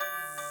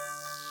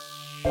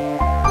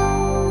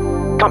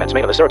Comments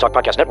made on the Serotalk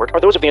Podcast Network are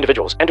those of the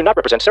individuals and do not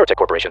represent Serotalk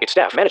Corporation, its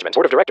staff, management,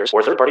 board of directors,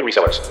 or third-party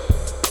resellers.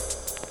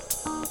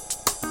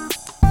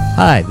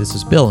 Hi, this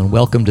is Bill, and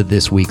welcome to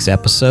this week's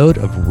episode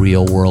of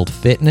Real World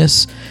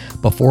Fitness.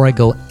 Before I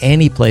go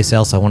anyplace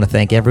else, I want to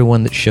thank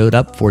everyone that showed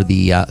up for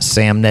the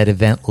SamNet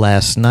event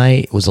last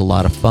night. It was a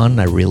lot of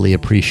fun. I really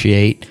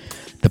appreciate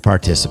the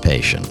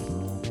participation.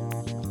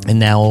 And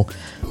now,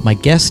 my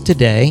guest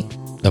today,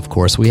 of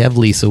course, we have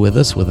Lisa with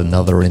us with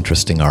another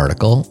interesting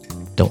article.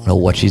 Don't know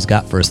what she's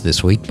got for us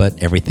this week,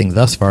 but everything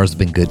thus far has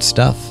been good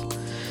stuff.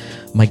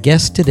 My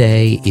guest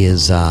today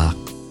is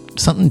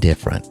something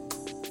different.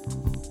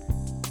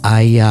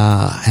 I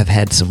have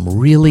had some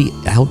really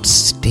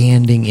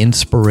outstanding,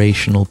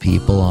 inspirational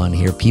people on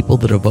here, people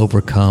that have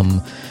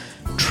overcome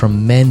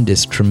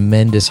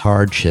tremendous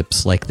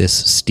hardships like this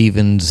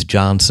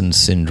Stevens-Johnson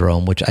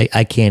syndrome, which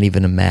I can't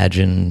even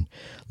imagine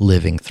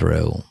living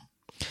through.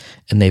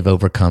 And they've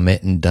overcome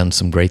it and done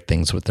some great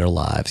things with their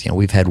lives. You know,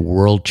 we've had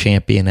world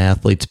champion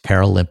athletes,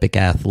 Paralympic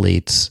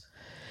athletes,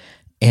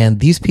 and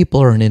these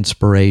people are an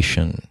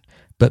inspiration.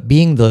 But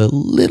being the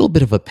little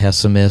bit of a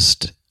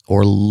pessimist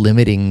or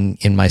limiting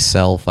in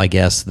myself, I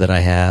guess, that I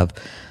have,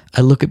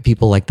 I look at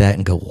people like that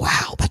and go,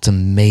 wow, that's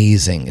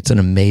amazing. It's an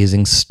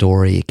amazing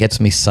story. It gets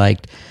me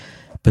psyched.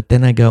 But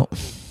then I go,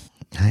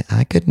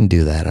 I couldn't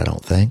do that, I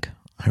don't think.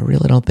 I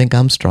really don't think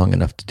I'm strong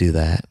enough to do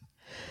that.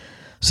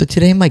 So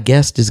today my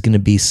guest is going to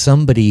be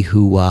somebody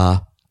who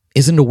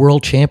isn't a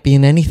world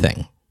champion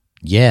anything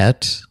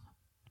yet,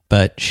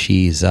 but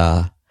she's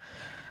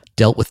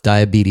dealt with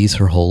diabetes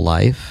her whole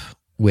life,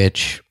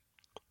 which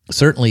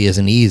certainly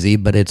isn't easy,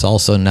 but it's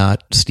also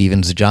not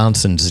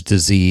Stevens-Johnson's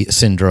disease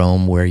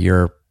syndrome where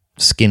your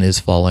skin is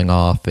falling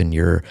off and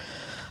your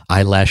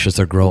eyelashes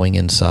are growing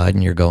inside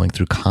and you're going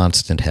through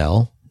constant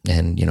hell.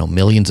 And, you know,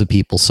 millions of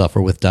people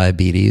suffer with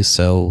diabetes,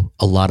 so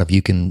a lot of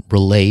you can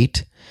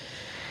relate.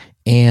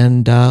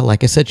 And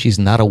like I said, she's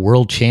not a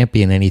world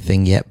champion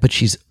anything yet, but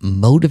she's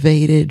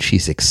motivated,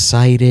 she's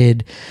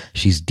excited,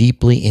 she's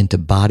deeply into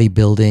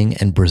bodybuilding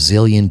and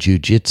Brazilian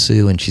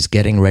jiu-jitsu, and she's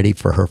getting ready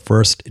for her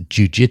first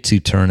jiu-jitsu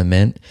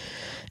tournament.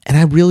 And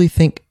I really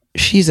think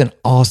she's an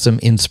awesome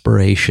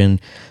inspiration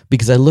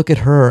because I look at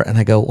her and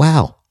I go,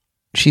 wow,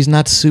 she's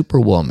not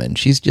Superwoman.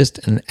 She's just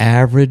an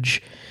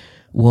average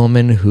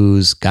woman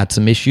who's got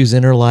some issues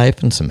in her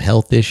life and some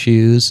health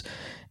issues.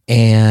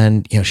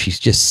 And, you know, she's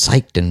just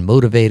psyched and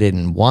motivated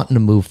and wanting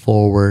to move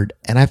forward.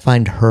 And I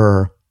find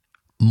her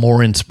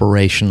more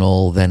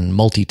inspirational than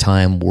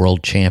multi-time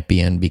world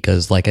champion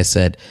because, like I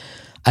said,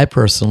 I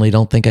personally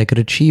don't think I could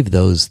achieve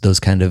those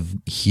kind of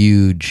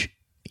huge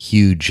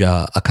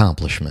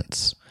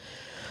accomplishments.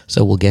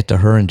 So we'll get to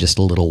her in just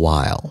a little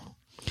while.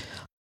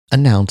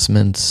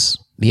 Announcements.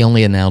 The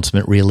only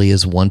announcement really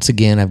is, once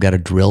again, I've got to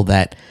drill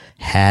that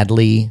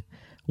Hadley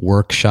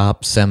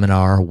workshop,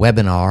 seminar,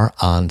 webinar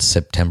on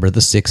September the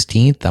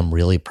 16th. I'm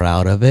really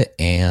proud of it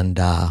and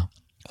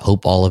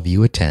hope all of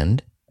you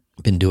attend.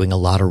 Been doing a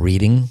lot of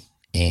reading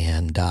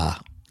and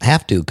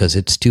have to because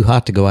it's too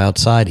hot to go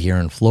outside here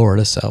in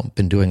Florida. So I've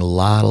been doing a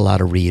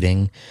lot of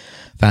reading.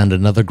 Found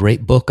another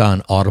great book on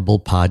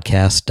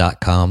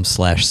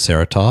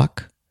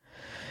audiblepodcast.com/Serotalk.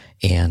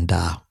 And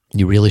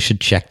you really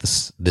should check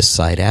this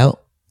site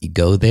out. You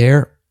go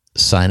there,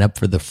 sign up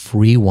for the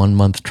free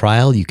 1-month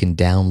trial. You can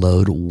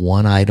download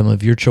one item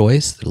of your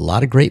choice. There's a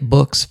lot of great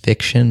books,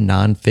 fiction,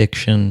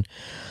 nonfiction,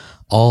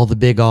 all the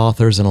big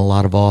authors and a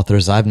lot of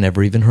authors I've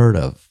never even heard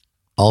of.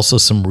 Also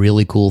some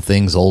really cool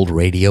things, old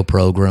radio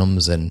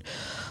programs and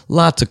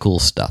lots of cool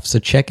stuff. So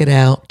check it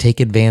out.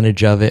 Take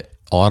advantage of it.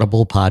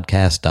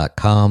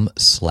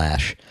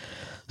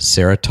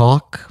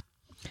 audiblepodcast.com/Serotalk.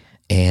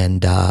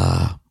 And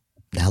now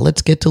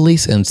let's get to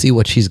Lisa and see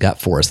what she's got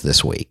for us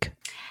this week.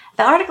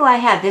 The article I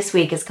have this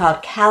week is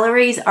called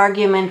Calories,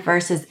 Argument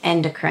versus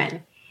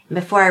Endocrine.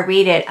 Before I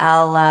read it,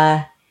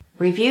 I'll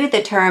review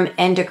the term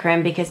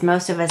endocrine because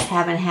most of us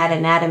haven't had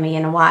anatomy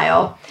in a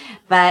while.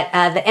 But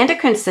the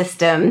endocrine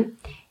system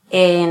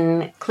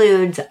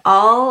includes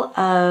all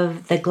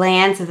of the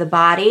glands of the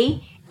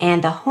body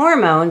and the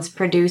hormones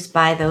produced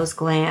by those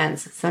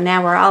glands. So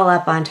now we're all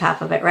up on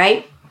top of it,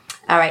 right?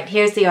 All right,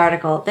 here's the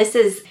article. This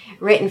is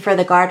written for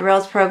the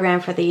Guardrails program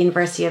for the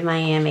University of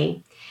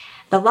Miami.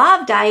 The law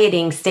of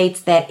dieting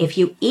states that if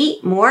you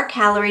eat more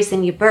calories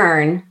than you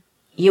burn,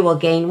 you will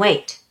gain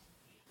weight.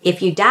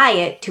 If you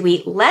diet to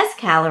eat less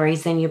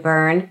calories than you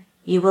burn,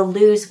 you will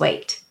lose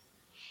weight.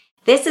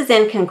 This is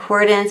in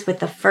concordance with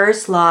the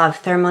first law of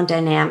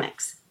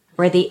thermodynamics,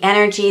 where the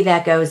energy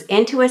that goes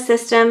into a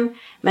system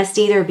must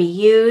either be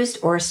used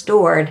or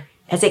stored,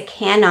 as it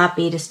cannot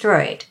be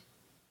destroyed.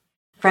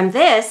 From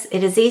this,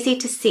 it is easy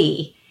to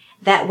see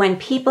that when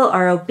people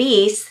are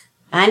obese,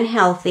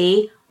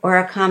 unhealthy, or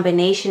a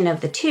combination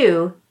of the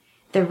two,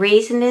 the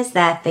reason is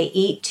that they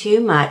eat too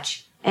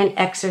much and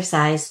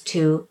exercise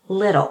too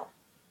little.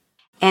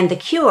 And the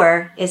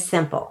cure is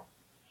simple.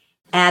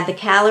 Add the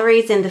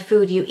calories in the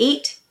food you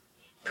eat,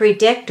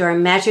 predict or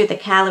measure the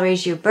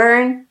calories you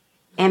burn,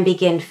 and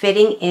begin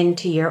fitting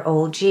into your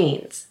old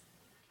genes.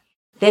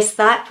 This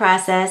thought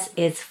process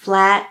is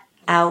flat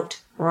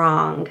out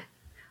wrong,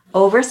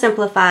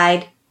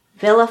 oversimplified,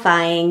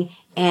 vilifying,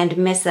 and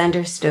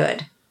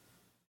misunderstood.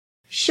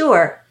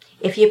 Sure,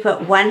 if you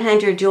put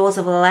 100 joules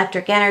of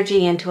electric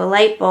energy into a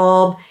light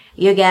bulb,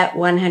 you get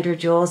 100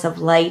 joules of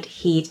light,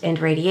 heat, and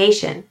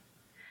radiation.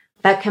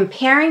 But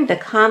comparing the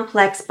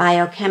complex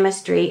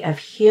biochemistry of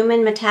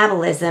human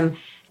metabolism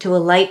to a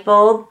light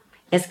bulb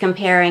is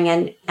comparing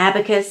an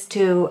abacus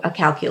to a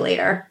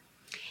calculator.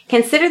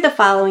 Consider the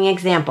following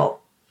example,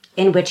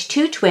 in which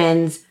two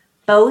twins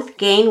both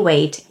gain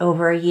weight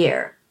over a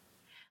year.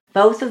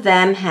 Both of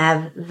them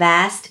have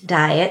vast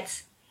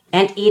diets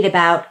and eat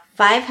about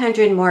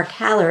 500 more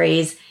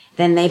calories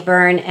than they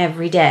burn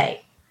every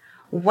day.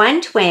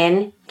 One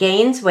twin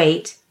gains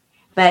weight,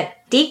 but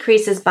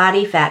decreases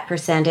body fat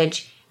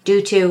percentage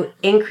due to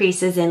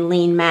increases in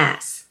lean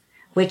mass,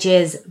 which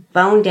is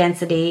bone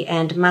density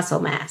and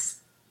muscle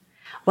mass,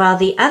 while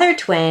the other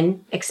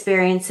twin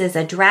experiences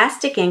a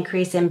drastic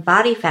increase in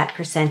body fat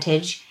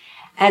percentage,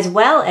 as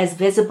well as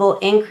visible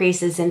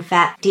increases in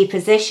fat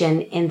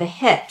deposition in the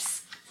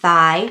hips,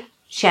 thigh,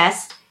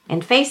 chest,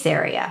 and face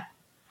area.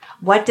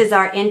 What does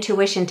our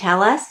intuition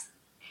tell us?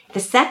 The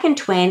second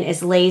twin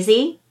is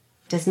lazy,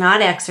 does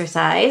not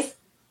exercise,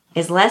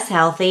 is less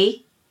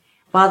healthy,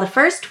 while the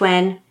first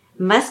twin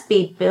must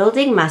be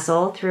building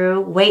muscle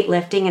through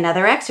weightlifting and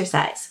other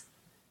exercise.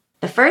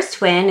 The first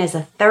twin is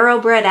a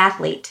thoroughbred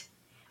athlete,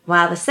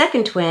 while the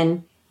second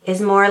twin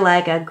is more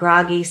like a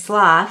groggy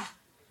sloth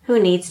who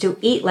needs to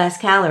eat less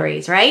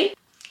calories, right?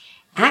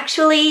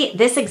 Actually,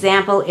 this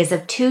example is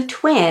of two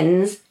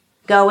twins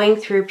going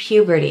through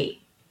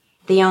puberty.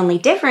 The only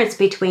difference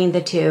between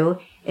the two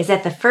is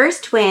that the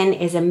first twin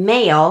is a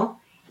male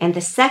and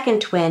the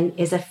second twin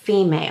is a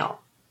female.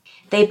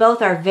 They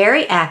both are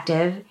very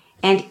active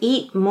and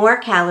eat more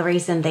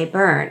calories than they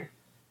burn.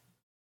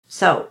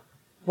 So,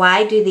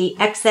 why do the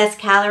excess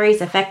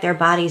calories affect their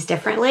bodies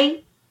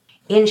differently?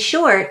 In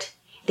short,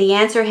 the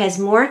answer has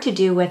more to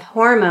do with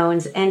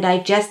hormones and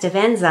digestive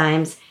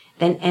enzymes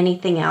than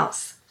anything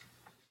else.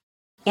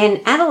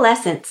 In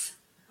adolescence,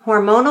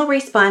 hormonal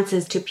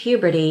responses to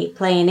puberty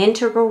play an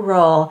integral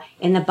role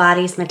in the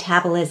body's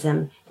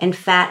metabolism and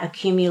fat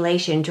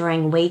accumulation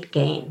during weight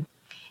gain.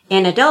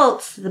 In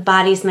adults, the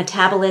body's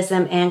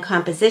metabolism and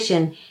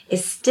composition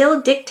is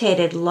still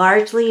dictated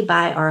largely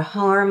by our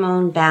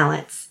hormone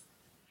balance.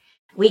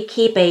 We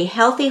keep a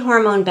healthy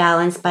hormone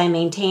balance by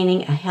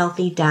maintaining a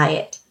healthy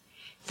diet.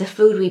 The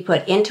food we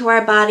put into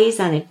our bodies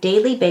on a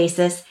daily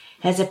basis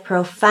has a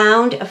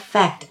profound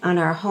effect on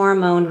our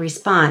hormone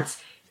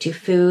response to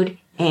food,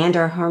 and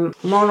our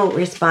hormonal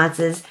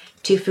responses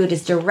to food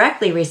is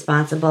directly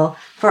responsible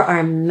for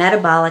our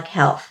metabolic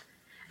health.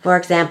 For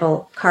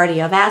example,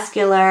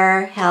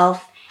 cardiovascular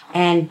health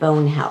and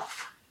bone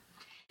health.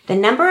 The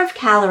number of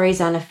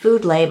calories on a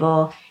food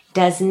label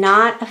does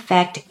not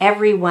affect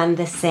everyone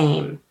the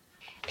same.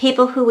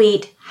 People who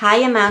eat high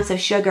amounts of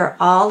sugar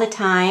all the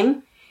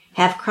time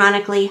have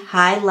chronically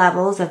high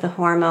levels of the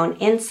hormone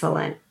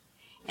insulin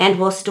and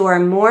will store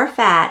more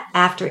fat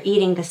after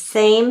eating the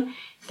same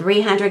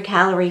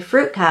 300-calorie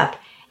fruit cup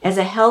as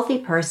a healthy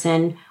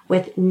person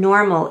with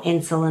normal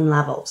insulin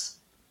levels.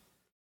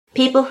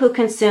 People who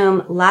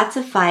consume lots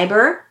of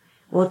fiber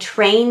will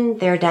train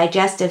their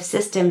digestive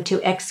system to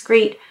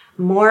excrete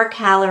more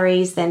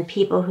calories than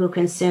people who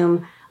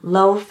consume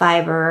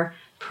low-fiber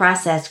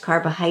processed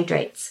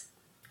carbohydrates.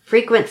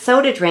 Frequent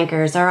soda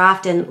drinkers are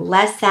often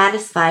less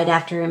satisfied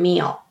after a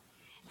meal,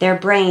 their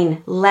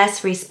brain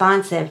less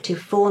responsive to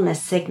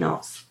fullness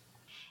signals.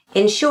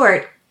 In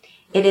short,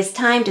 it is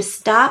time to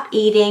stop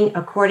eating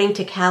according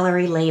to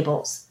calorie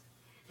labels.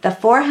 The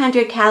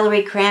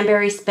 400-calorie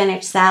cranberry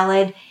spinach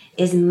salad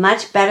is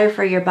much better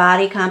for your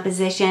body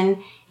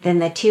composition than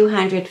the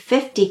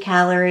 250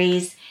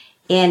 calories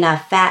in a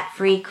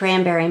fat-free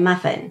cranberry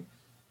muffin.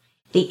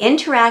 The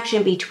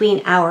interaction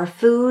between our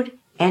food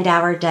and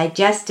our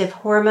digestive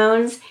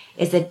hormones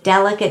is a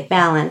delicate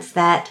balance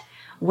that,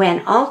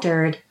 when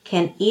altered,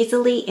 can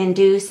easily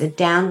induce a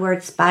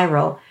downward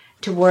spiral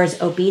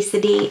towards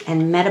obesity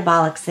and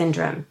metabolic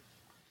syndrome.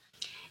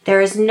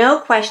 There is no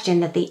question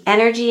that the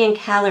energy and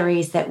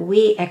calories that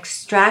we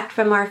extract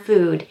from our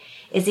food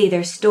is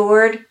either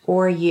stored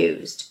or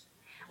used.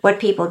 What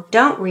people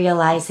don't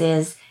realize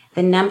is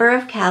the number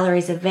of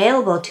calories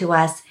available to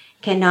us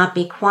cannot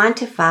be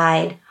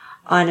quantified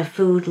on a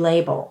food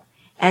label,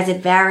 as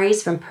it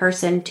varies from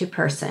person to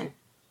person.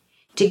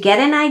 To get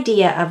an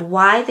idea of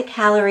why the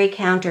calorie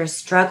counters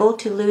struggle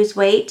to lose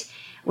weight,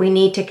 we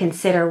need to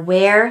consider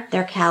where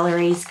their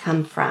calories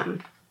come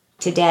from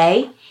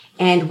today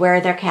and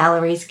where their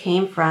calories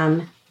came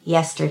from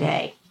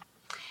yesterday.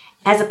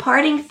 As a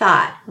parting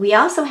thought, we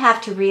also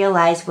have to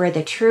realize where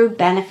the true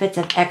benefits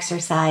of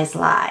exercise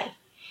lie.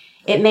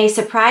 It may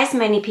surprise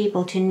many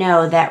people to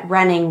know that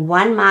running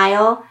 1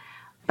 mile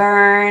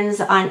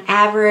burns on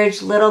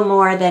average little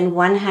more than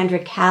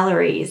 100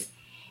 calories,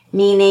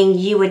 meaning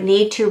you would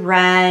need to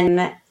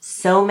run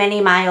so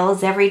many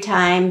miles every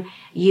time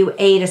you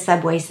ate a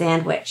Subway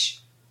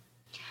sandwich.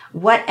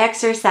 What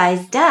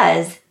exercise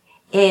does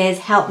is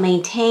help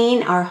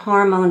maintain our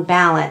hormone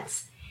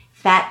balance.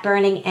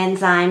 Fat-burning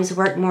enzymes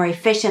work more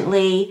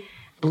efficiently,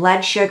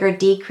 blood sugar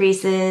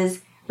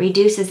decreases,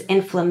 reduces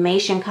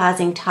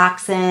inflammation-causing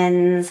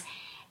toxins,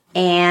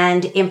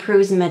 and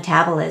improves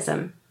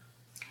metabolism.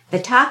 The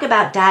talk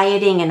about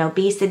dieting and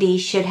obesity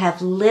should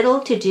have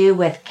little to do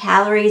with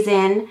calories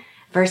in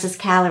versus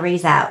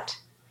calories out.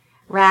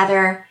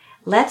 Rather,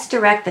 let's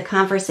direct the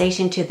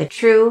conversation to the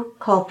true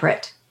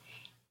culprit: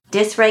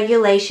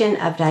 dysregulation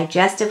of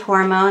digestive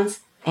hormones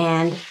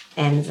and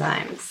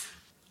enzymes.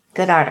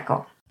 Good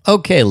article.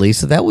 Okay,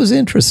 Lisa, that was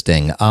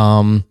interesting.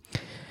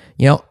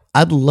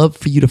 I'd love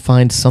for you to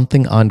find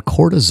something on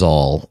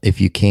cortisol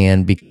if you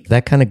can, because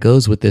that kind of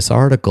goes with this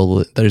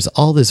article. There's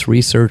all this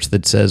research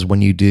that says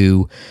when you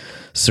do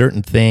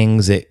certain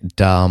things, it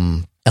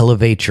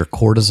elevates your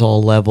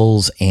cortisol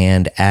levels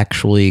and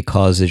actually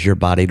causes your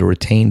body to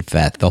retain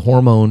fat. The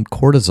hormone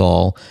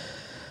cortisol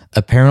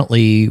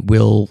apparently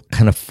will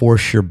kind of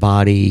force your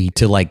body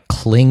to like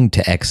cling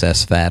to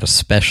excess fat,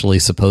 especially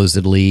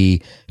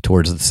supposedly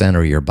towards the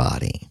center of your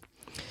body.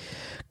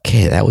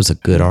 Okay, that was a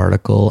good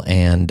article,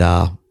 and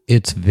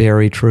it's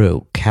very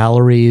true.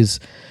 Calories,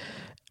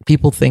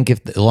 people think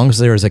as long as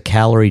there is a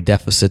calorie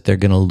deficit, they're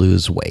going to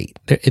lose weight.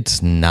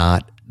 It's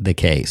not the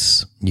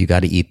case. You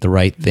got to eat the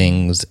right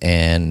things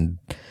and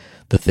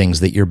the things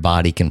that your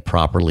body can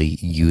properly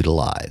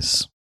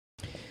utilize.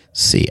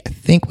 See, I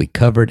think we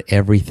covered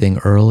everything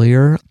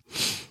earlier.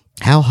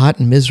 How hot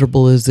and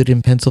miserable is it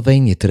in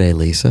Pennsylvania today,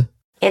 Lisa?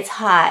 It's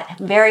hot,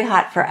 very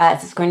hot for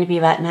us. It's going to be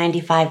about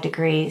 95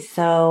 degrees,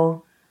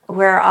 so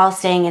we're all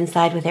staying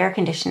inside with air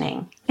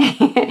conditioning.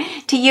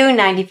 To you,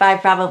 95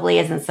 probably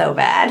isn't so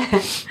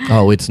bad.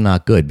 Oh, it's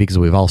not good because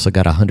we've also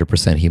got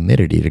 100%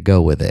 humidity to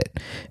go with it.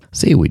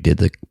 See, we did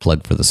the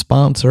plug for the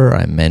sponsor.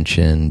 I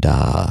mentioned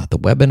the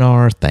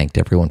webinar. Thanked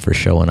everyone for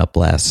showing up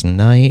last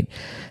night.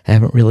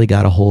 Haven't really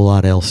got a whole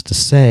lot else to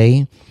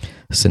say.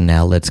 So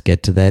now let's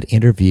get to that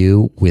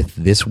interview with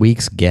this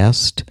week's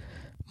guest,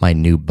 my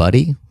new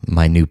buddy,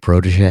 my new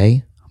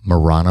protege,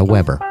 Marana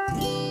Weber.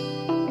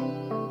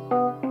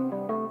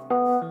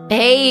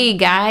 Hey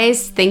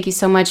guys, thank you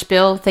so much,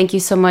 Bill. Thank you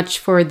so much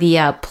for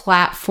the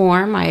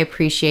platform. I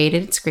appreciate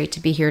it. It's great to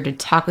be here to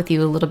talk with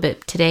you a little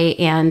bit today.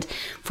 And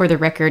for the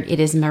record, it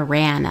is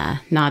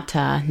Marana, not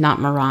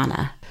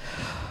Marana.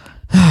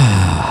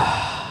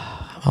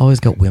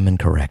 Always got women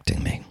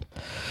correcting me.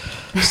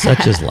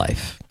 Such is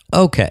life.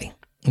 Okay,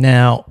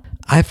 now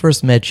I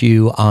first met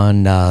you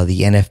on the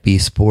NFB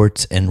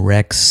Sports and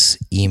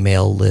Recs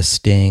email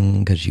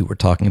listing because you were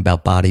talking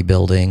about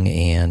bodybuilding,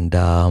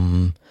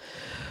 and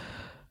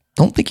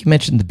don't think you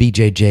mentioned the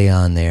BJJ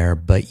on there,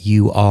 but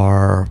you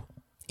are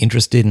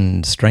interested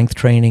in strength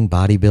training,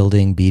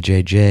 bodybuilding,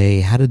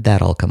 BJJ. How did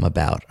that all come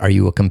about? Are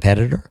you a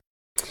competitor?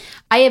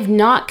 I have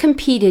not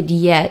competed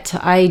yet.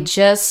 I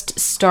just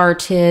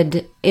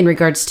started in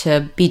regards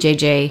to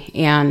BJJ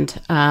and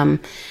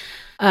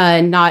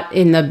not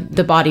in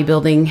the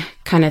bodybuilding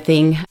kind of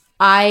thing.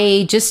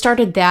 I just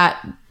started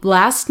that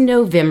last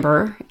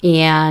November,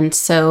 and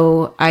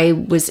so I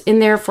was in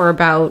there for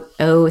about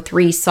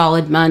 3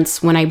 solid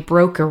months when I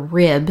broke a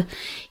rib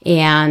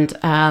and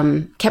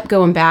kept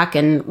going back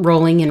and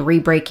rolling and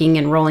re-breaking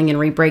and rolling and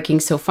re-breaking.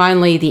 So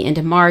finally, the end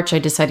of March, I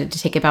decided to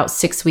take about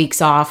 6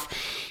 weeks off,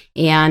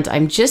 and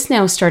I'm just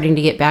now starting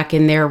to get back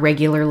in there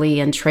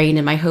regularly and train,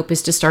 and my hope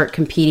is to start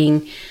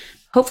competing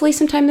hopefully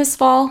sometime this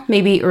fall,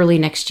 maybe early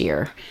next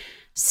year.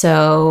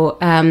 So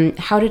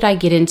how did I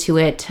get into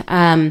it?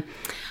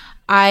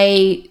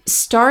 I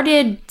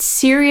started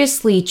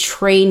seriously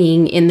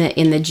training in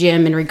the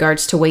gym in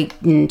regards to weight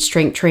and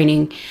strength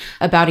training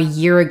about a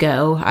year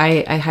ago.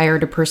 I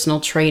hired a personal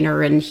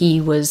trainer, and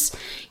he was,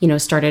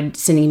 started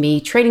sending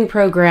me training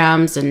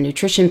programs and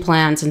nutrition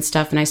plans and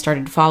stuff, and I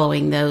started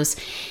following those.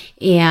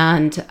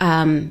 And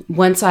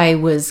once I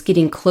was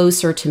getting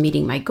closer to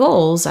meeting my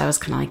goals, I was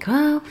kind of like,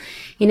 oh,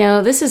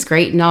 this is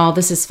great and all,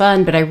 this is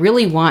fun, but I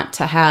really want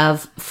to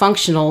have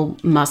functional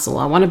muscle.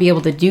 I want to be able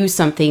to do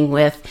something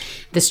with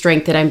the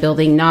strength that I'm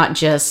building, not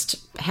just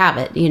have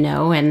it,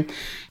 and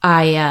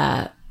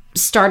I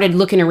started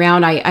looking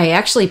around. I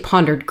actually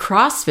pondered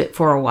CrossFit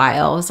for a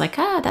while. I was like,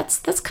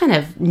 that's kind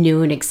of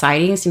new and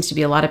exciting. Seems to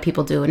be a lot of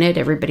people doing it.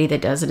 Everybody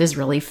that does it is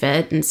really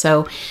fit. And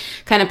so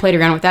kind of played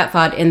around with that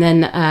thought. And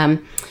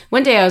then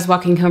one day I was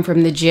walking home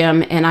from the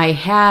gym, and I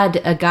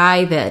had a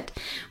guy that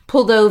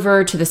pulled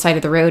over to the side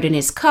of the road in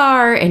his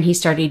car, and he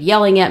started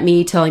yelling at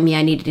me, telling me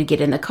I needed to get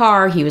in the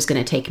car. He was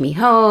going to take me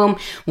home.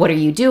 What are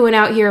you doing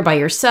out here by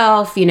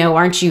yourself?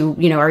 Aren't you,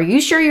 are you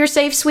sure you're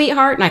safe,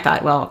 sweetheart? And I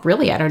thought, well,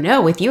 really, I don't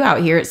know. With you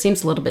out here, it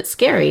seems a little bit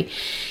scary.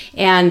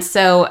 And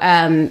so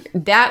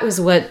that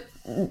was what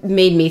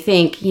made me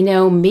think,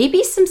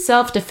 maybe some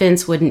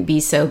self-defense wouldn't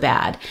be so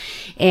bad.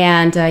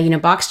 And,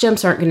 box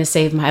jumps aren't going to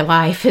save my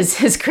life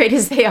as great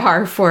as they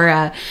are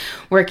for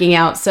working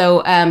out.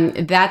 So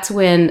that's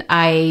when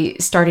I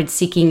started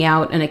seeking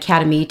out an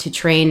academy to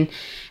train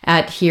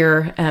at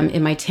here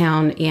in my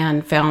town,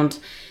 and found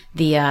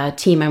the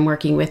team I'm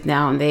working with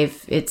now. And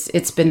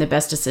it's been the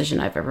best decision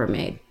I've ever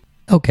made.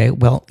 Okay,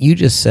 well, you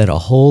just said a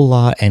whole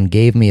lot and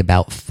gave me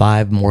about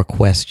 5 more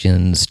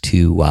questions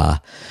to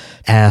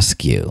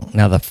ask you.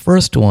 Now, the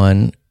first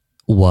one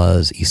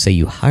was, you say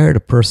you hired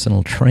a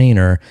personal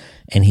trainer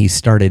and he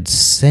started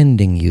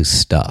sending you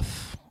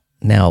stuff.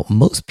 Now,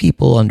 most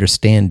people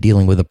understand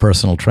dealing with a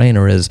personal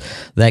trainer as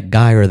that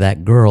guy or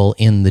that girl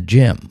in the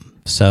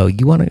gym. So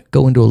you want to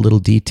go into a little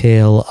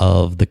detail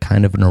of the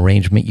kind of an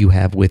arrangement you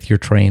have with your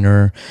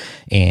trainer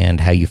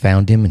and how you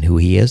found him and who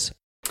he is?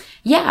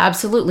 Yeah,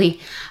 absolutely.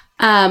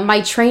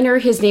 My trainer,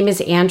 his name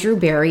is Andrew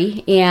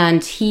Berry,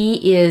 and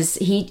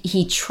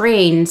he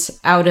trains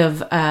out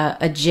of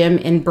a gym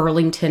in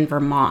Burlington,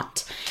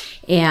 Vermont.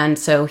 And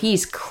so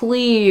he's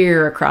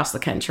clear across the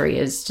country,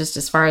 is just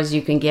as far as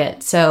you can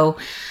get. So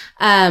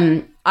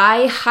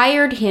I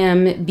hired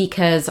him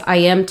because I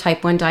am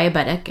type 1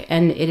 diabetic,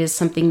 and it is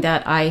something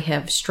that I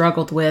have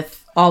struggled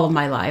with all of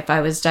my life. I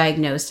was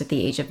diagnosed at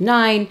the age of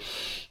 9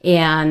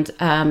 and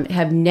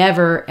have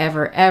never,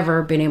 ever,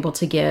 ever been able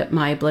to get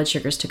my blood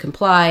sugars to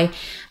comply.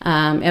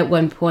 At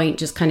one point,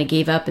 just kind of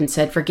gave up and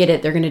said, forget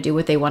it, they're going to do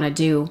what they want to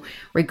do,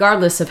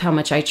 regardless of how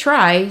much I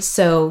try.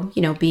 So,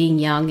 being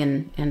young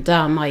and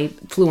dumb, I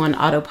flew on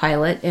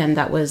autopilot, and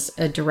that was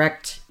a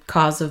direct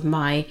cause of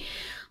my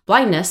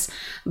blindness.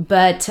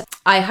 But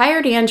I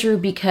hired Andrew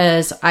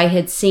because I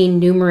had seen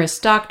numerous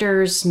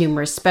doctors,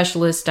 numerous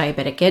specialists,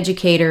 diabetic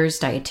educators,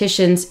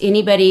 dietitians,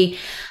 anybody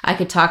I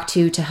could talk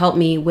to help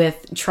me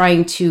with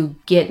trying to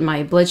get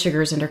my blood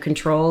sugars under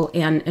control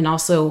and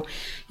also,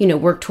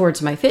 work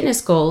towards my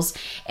fitness goals.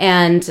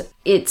 And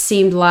it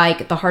seemed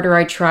like the harder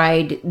I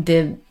tried,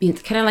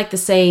 it's kind of like the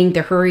saying,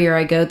 the hurrier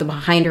I go, the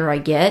behinder I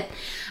get.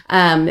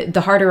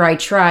 The harder I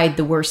tried,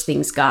 the worse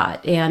things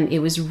got. And it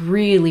was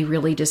really,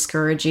 really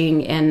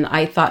discouraging. And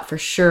I thought for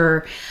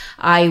sure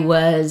I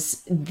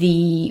was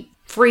the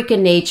freak of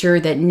nature,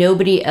 that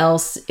nobody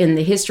else in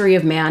the history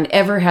of man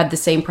ever had the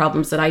same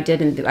problems that I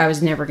did, and I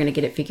was never going to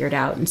get it figured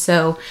out. And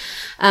so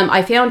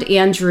I found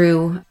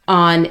Andrew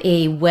on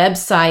a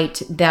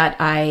website that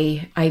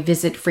I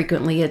visit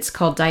frequently. It's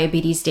called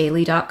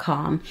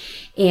diabetesdaily.com.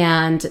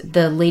 And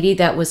the lady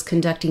that was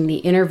conducting the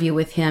interview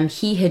with him,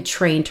 he had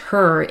trained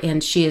her,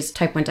 and she is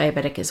type 1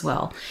 diabetic as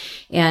well.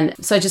 And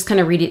so I just kind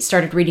of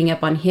started reading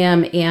up on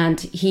him, and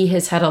he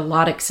has had a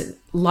lot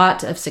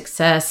of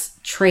success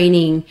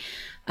training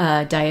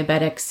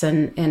diabetics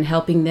and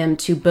helping them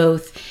to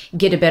both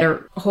get a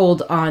better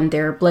hold on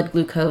their blood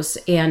glucose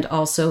and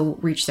also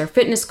reach their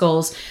fitness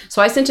goals. So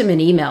I sent him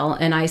an email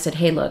and I said,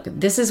 hey, look,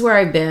 this is where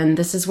I've been.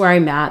 This is where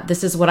I'm at.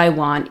 This is what I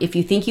want. If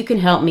you think you can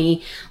help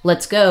me,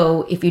 let's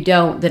go. If you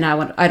don't, then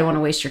I don't want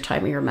to waste your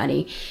time or your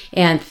money.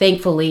 And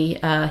thankfully,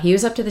 he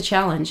was up to the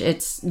challenge.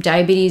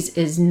 Diabetes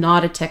is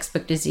not a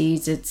textbook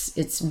disease.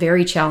 It's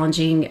very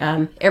challenging.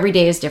 Every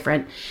day is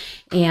different.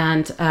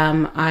 And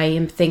I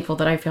am thankful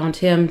that I found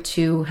him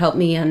to help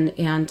me,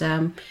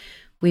 and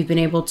we've been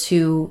able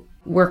to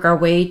work our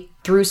way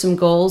through some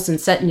goals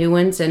and set new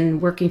ones,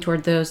 and working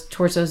towards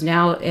those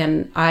now.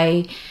 And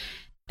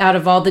out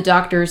of all the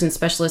doctors and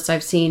specialists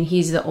I've seen,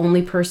 he's the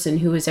only person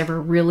who has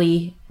ever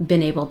really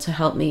been able to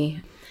help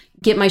me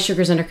get my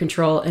sugars under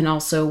control and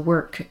also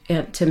work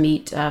to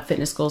meet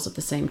fitness goals at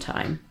the same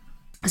time.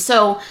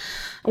 So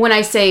when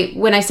I say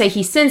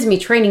he sends me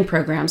training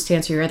programs, to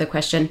answer your other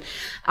question,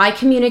 I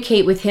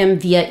communicate with him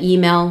via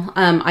email.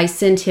 I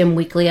send him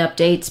weekly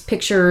updates,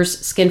 pictures,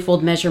 skin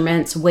fold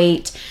measurements,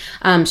 weight,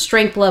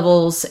 strength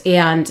levels,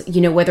 and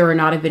whether or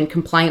not I've been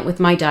compliant with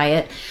my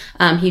diet.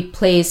 He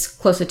pays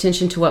close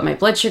attention to what my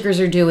blood sugars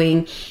are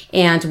doing,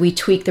 and we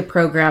tweak the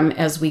program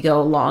as we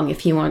go along.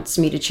 If he wants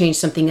me to change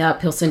something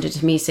up, he'll send it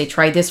to me, say,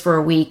 try this for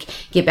a week,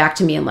 get back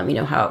to me and let me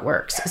know how it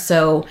works.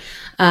 So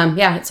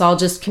it's all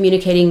just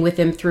communicating with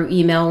him through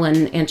email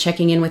and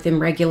checking in with him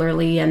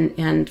regularly.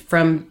 And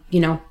from,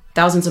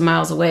 thousands of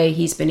miles away,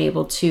 he's been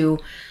able to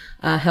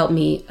help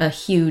me a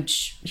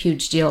huge,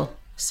 huge deal.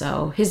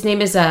 So his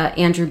name is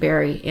Andrew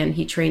Berry, and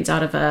he trains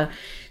out of a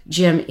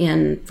gym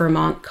in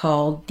Vermont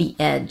called The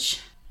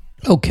Edge.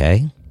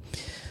 Okay.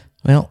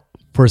 Well,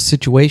 for a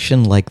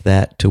situation like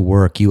that to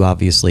work, you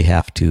obviously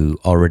have to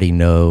already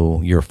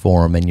know your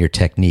form and your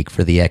technique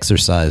for the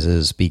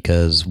exercises,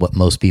 because what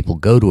most people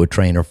go to a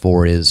trainer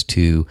for is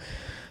to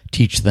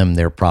teach them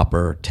their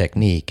proper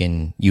technique.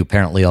 And you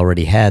apparently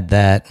already had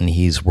that, and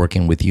he's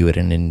working with you at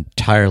an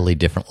entirely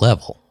different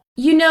level.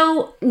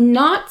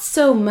 Not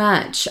so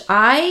much.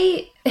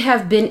 I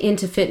have been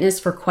into fitness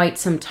for quite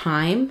some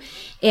time,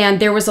 and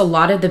there was a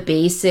lot of the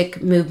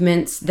basic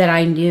movements that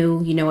I knew.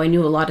 I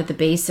knew a lot of the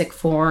basic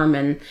form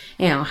and,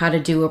 how to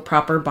do a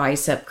proper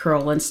bicep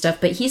curl and stuff,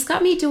 but he's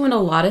got me doing a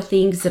lot of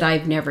things that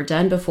I've never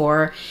done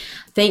before.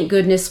 Thank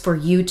goodness for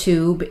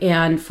YouTube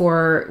and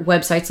for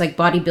websites like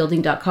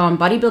bodybuilding.com.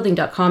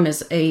 Bodybuilding.com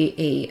is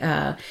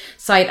a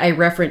site I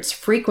reference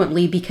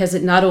frequently because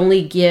it not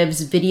only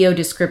gives video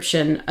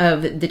description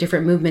of the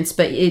different movements,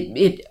 but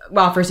it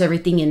offers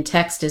everything in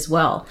text as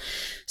well.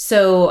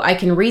 So I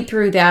can read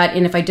through that.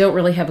 And if I don't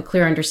really have a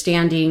clear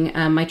understanding,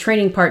 my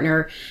training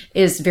partner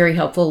is very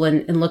helpful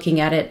in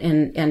looking at it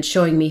and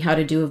showing me how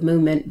to do a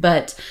movement.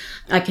 But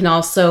I can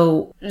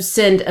also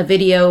send a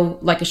video,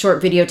 like a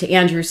short video to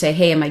Andrew, say,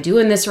 hey, am I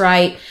doing this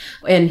right?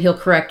 And he'll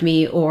correct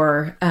me,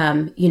 or,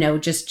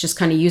 just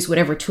kind of use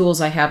whatever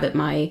tools I have at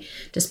my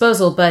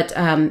disposal. But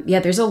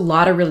there's a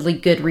lot of really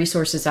good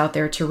resources out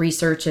there to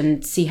research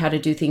and see how to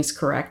do things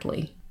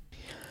correctly.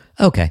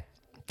 Okay.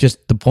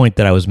 Just the point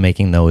that I was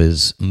making, though,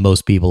 is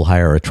most people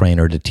hire a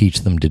trainer to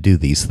teach them to do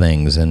these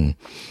things, and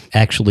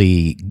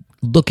actually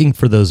looking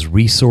for those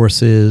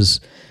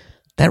resources,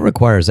 that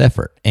requires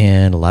effort,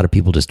 and a lot of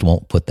people just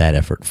won't put that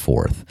effort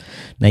forth.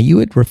 Now, you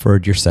had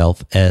referred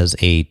yourself as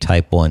a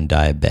type 1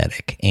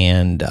 diabetic,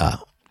 and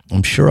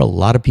I'm sure a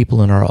lot of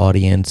people in our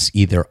audience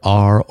either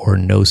are or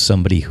know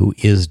somebody who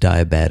is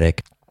diabetic.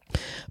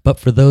 But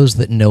for those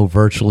that know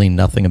virtually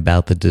nothing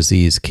about the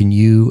disease, can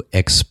you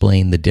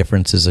explain the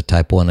differences of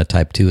type 1 and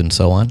type 2 and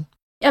so on?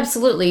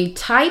 Absolutely.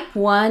 Type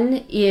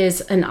 1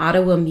 is an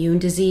autoimmune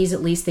disease.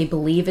 At least they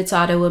believe it's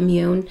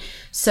autoimmune.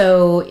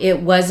 So it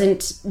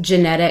wasn't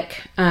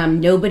genetic.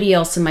 Nobody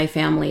else in my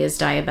family is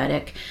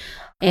diabetic.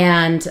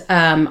 And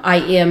I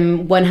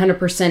am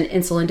 100%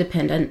 insulin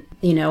dependent.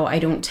 I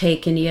don't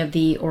take any of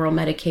the oral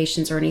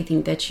medications or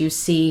anything that you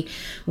see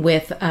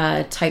with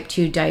type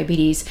 2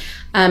 diabetes.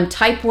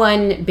 Type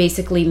 1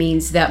 basically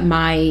means that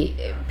my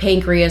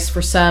pancreas,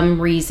 for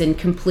some reason,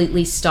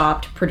 completely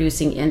stopped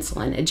producing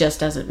insulin. It just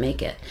doesn't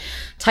make it.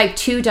 Type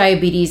 2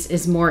 diabetes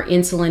is more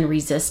insulin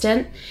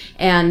resistant.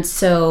 And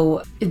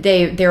so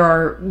there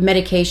are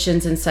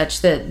medications and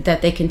such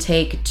that they can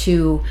take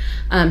to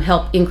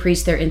help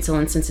increase their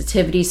insulin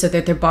sensitivity so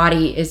that their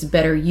body is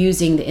better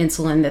using the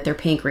insulin that their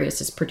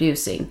pancreas is producing.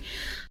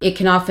 It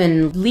can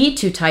often lead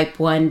to type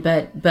 1,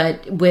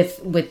 but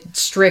with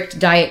strict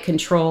diet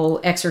control,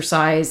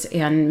 exercise,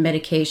 and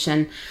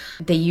medication,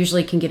 they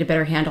usually can get a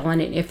better handle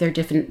on it if they're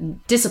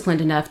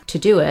disciplined enough to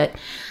do it.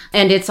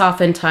 And it's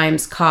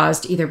oftentimes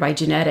caused either by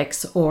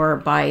genetics or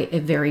by a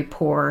very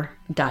poor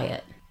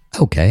diet.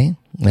 Okay,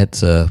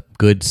 that's a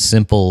good,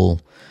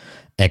 simple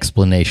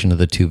explanation of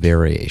the two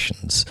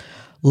variations.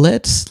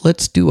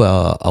 Let's do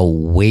a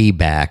way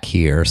back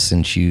here,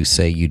 since you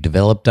say you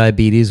developed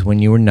diabetes when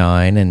you were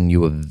 9 and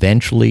you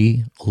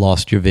eventually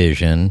lost your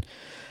vision.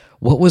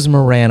 What was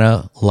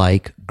Marana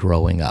like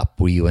growing up?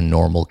 Were you a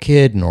normal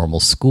kid, normal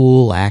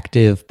school,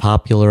 active,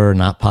 popular,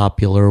 not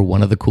popular,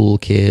 one of the cool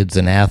kids,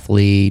 an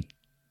athlete?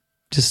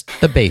 Just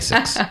the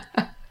basics.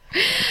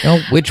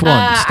 Which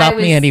one? Stop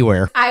me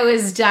anywhere. I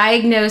was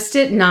diagnosed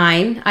at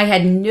 9. I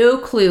had no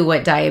clue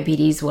what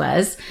diabetes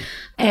was.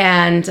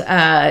 And,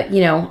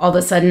 all of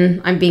a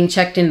sudden I'm being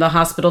checked into the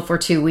hospital for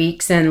 2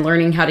 weeks and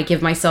learning how to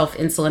give myself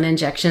insulin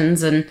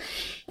injections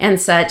and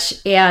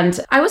such. And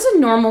I was a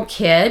normal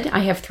kid. I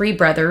have 3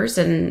 brothers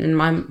and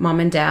my mom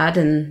and dad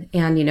and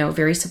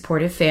very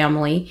supportive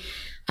family.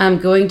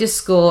 Going to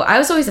school, I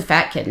was always a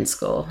fat kid in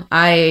school.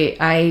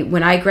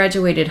 When I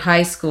graduated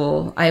high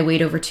school, I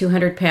weighed over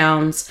 200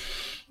 pounds.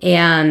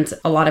 And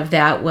a lot of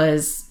that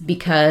was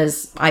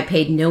because I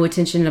paid no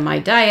attention to my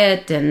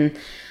diet. And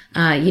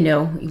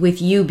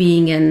with you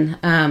being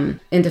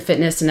into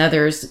fitness, and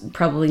others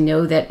probably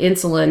know that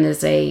insulin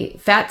is a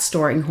fat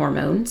storing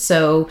hormone.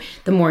 So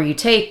the more you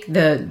take,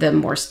 the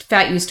more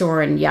fat you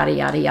store, and yada,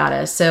 yada,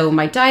 yada. So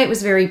my diet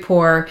was very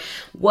poor,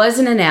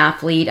 wasn't an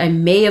athlete. I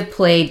may have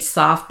played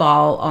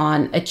softball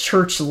on a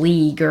church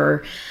league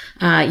or,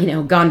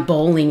 gone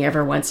bowling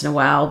every once in a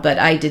while, but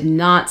I did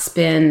not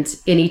spend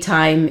any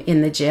time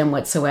in the gym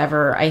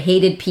whatsoever. I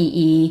hated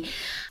PE.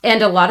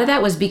 And a lot of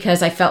that was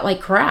because I felt like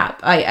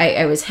crap.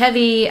 I was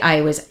heavy, I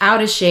was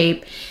out of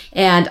shape,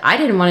 and I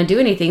didn't want to do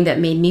anything that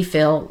made me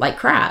feel like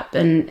crap.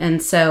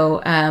 And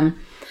so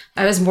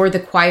I was more the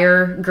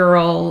choir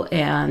girl,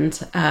 and,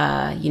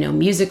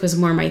 music was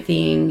more my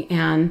thing.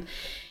 And,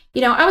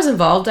 I was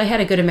involved. I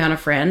had a good amount of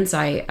friends.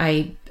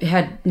 I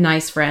had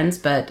nice friends,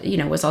 but,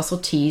 was also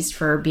teased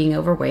for being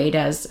overweight,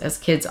 as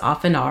kids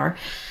often are.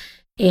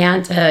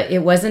 And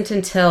it wasn't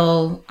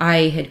until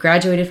I had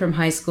graduated from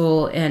high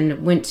school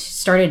and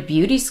started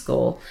beauty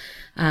school.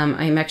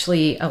 I'm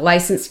actually a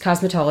licensed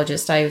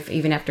cosmetologist.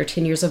 Even after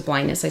 10 years of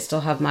blindness, I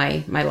still have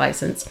my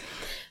license.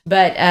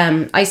 But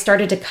I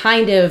started to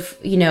kind of,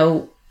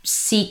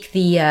 seek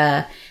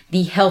the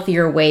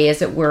healthier way,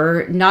 as it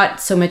were, not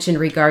so much in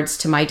regards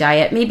to my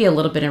diet, maybe a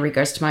little bit in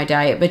regards to my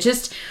diet, but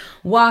just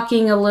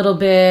walking a little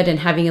bit and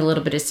having a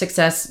little bit of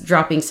success,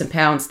 dropping some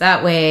pounds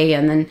that way,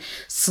 and then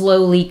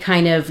slowly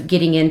kind of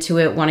getting into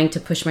it, wanting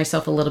to push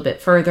myself a little bit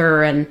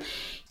further. And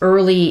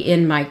early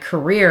in my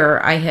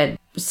career, I had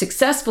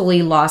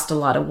successfully lost a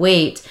lot of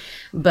weight,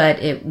 but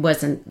it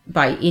wasn't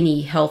by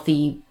any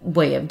healthy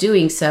way of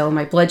doing so.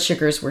 My blood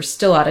sugars were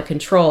still out of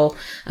control.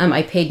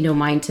 I paid no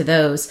mind to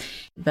those.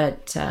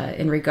 But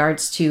in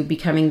regards to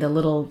becoming the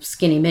little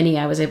skinny mini,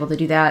 I was able to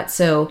do that.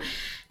 So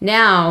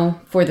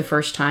now, for the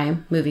first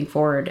time moving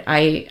forward,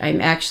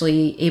 I'm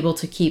actually able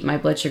to keep my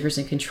blood sugars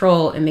in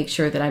control and make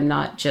sure that I'm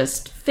not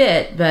just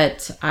fit,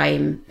 but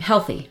I'm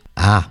healthy.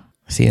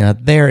 See, now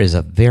there is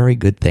a very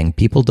good thing.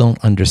 People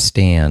don't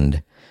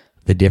understand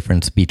the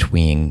difference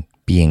between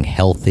being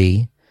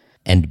healthy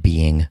and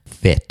being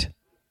fit.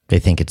 They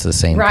think it's the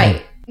same Right.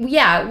 thing.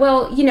 Yeah,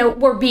 well,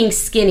 we're being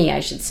skinny,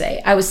 I should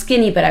say. I was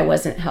skinny, but I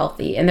wasn't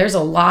healthy. And there's a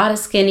lot of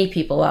skinny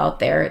people out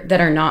there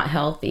that are not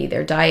healthy.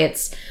 Their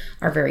diets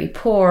are very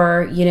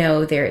poor.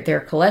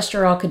 Their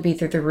cholesterol could be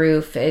through the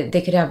roof.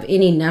 They could have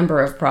any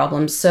number of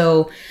problems.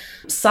 So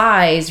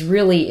size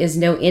really is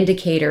no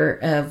indicator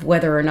of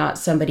whether or not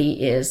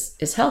somebody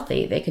is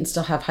healthy. They can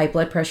still have high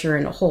blood pressure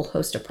and a whole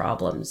host of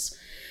problems.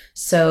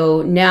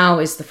 So now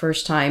is the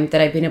first time that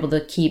I've been able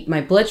to keep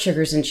my blood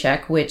sugars in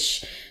check,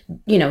 which,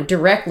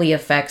 directly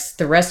affects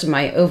the rest of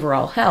my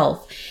overall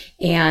health,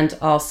 and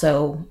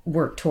also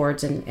work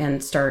towards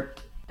and start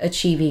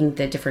achieving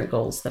the different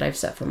goals that I've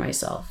set for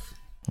myself.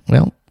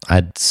 Well,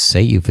 I'd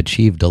say you've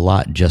achieved a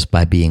lot just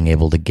by being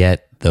able to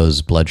get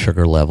those blood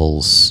sugar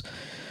levels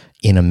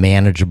in a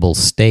manageable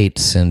state,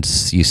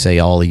 since you say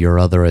all your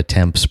other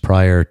attempts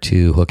prior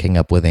to hooking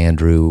up with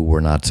Andrew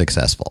were not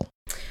successful.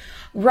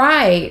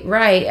 Right.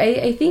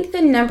 I think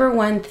the number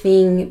one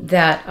thing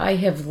that I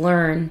have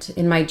learned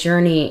in my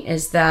journey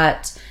is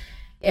that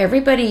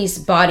everybody's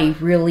body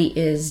really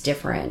is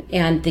different.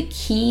 And the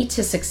key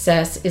to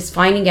success is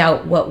finding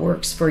out what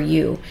works for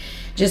you.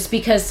 Just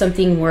because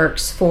something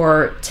works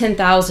for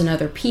 10,000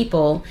 other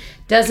people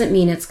doesn't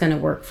mean it's going to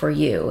work for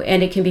you.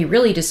 And it can be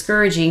really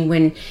discouraging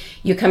when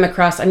you come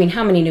across,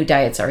 how many new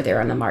diets are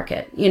there on the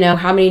market?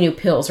 How many new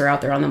pills are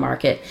out there on the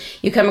market?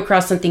 You come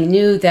across something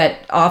new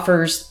that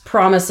offers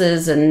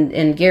promises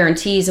and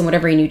guarantees and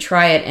whatever, and you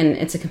try it and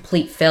it's a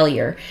complete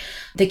failure.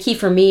 The key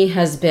for me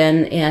has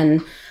been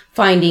in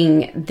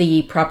finding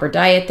the proper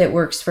diet that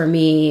works for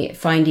me,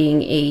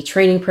 finding a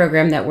training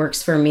program that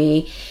works for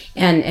me,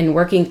 and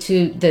working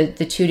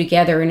the two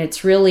together. And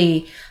it's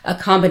really a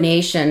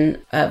combination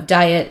of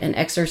diet and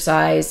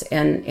exercise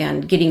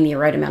and getting the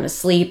right amount of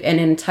sleep and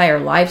an entire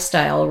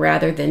lifestyle,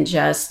 rather than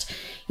just,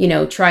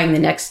 trying the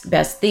next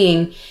best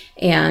thing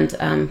and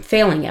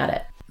failing at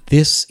it.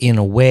 This, in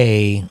a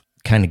way,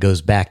 kind of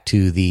goes back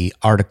to the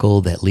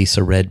article that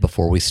Lisa read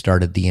before we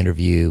started the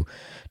interview,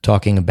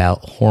 talking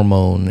about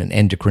hormone and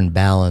endocrine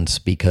balance,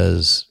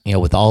 because,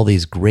 with all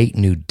these great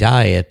new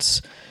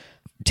diets,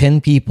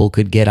 10 people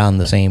could get on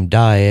the same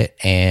diet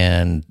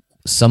and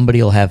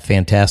somebody will have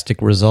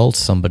fantastic results,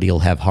 somebody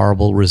will have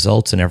horrible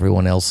results, and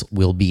everyone else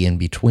will be in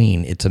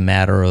between. It's a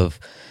matter of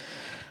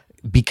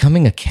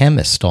becoming a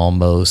chemist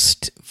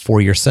almost for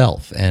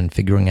yourself and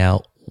figuring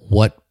out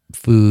what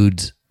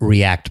foods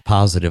react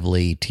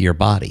positively to your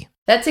body.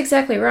 That's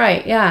exactly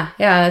right. Yeah.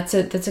 That's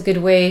a good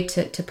way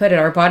to put it.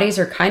 Our bodies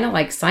are kind of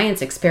like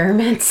science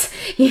experiments.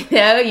 You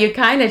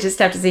kind of just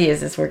have to see,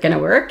 is this going to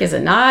work? Is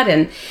it not?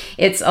 And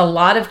it's a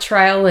lot of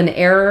trial and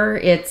error.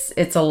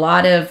 It's a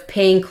lot of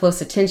paying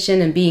close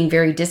attention and being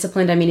very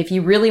disciplined. If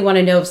you really want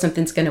to know if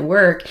something's going to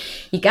work,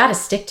 you got to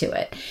stick to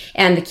it.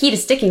 And the key to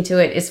sticking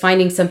to it is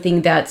finding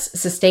something that's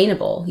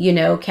sustainable.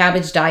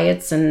 Cabbage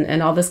diets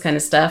and all this kind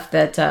of stuff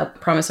that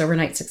promise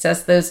overnight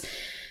success. Those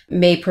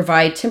may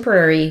provide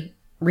temporary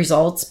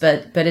results,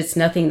 but it's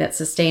nothing that's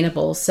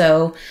sustainable.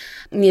 So,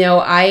 when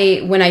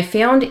I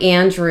found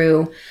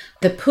Andrew,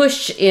 the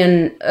push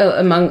in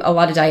among a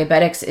lot of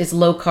diabetics is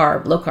low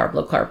carb.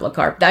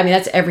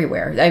 That's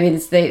everywhere.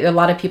 A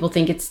lot of people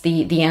think it's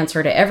the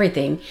answer to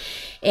everything.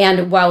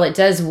 And while it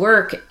does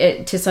work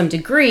to some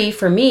degree,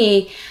 for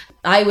me,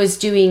 I was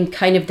doing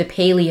kind of the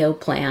paleo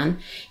plan.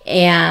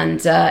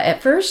 And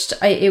at first,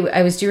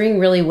 I was doing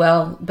really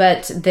well.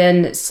 But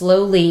then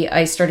slowly,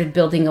 I started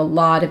building a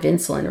lot of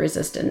insulin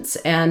resistance.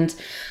 And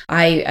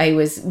I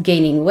was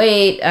gaining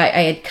weight.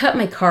 I had cut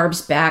my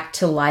carbs back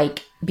to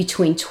like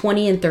between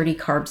 20 and 30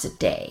 carbs a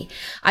day.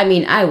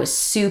 I was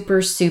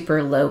super,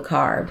 super low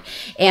carb.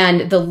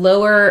 And the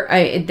lower,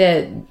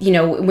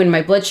 when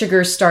my blood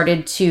sugar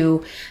started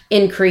to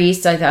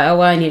increase, I thought,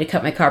 I need to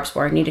cut my carbs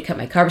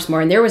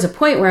more. And there was a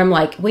point where I'm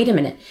like, wait a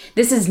minute,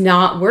 this is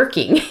not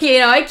working.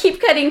 I keep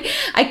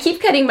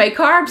cutting my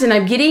carbs and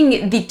I'm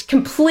getting the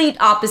complete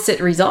opposite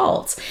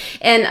results.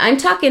 And I'm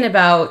talking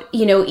about,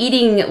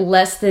 eating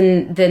less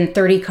than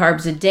 30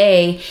 carbs a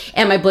day.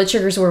 And my blood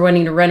sugars were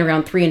wanting to run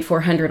around 300 and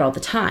 400 all the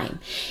time.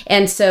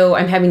 And so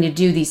I'm having to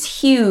do these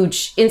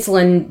huge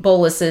insulin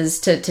boluses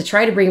to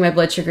try to bring my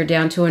blood sugar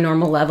down to a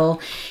normal level.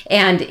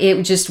 And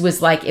it just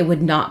was like, it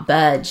would not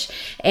budge.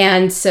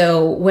 And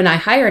so when I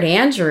hired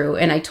Andrew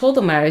and I told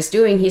him what I was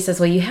doing, he says,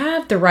 well, you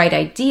have the right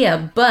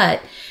idea,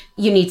 but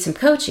you need some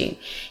coaching.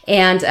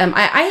 And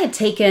I had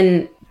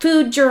taken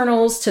food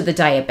journals to the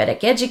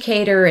diabetic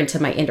educator and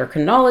to my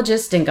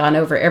endocrinologist and gone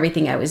over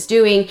everything I was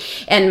doing.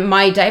 And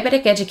my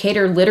diabetic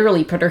educator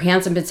literally put her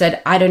hands up and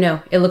said, I don't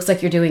know, it looks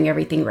like you're doing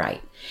everything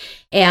right.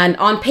 And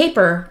on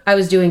paper, I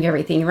was doing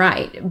everything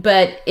right.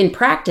 But in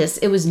practice,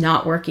 it was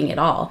not working at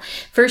all.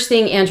 First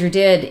thing Andrew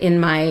did in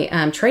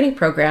my training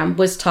program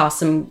was toss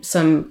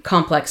some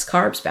complex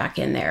carbs back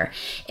in there.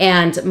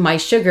 And my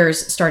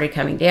sugars started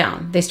coming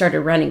down. They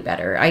started running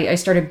better. I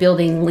started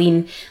building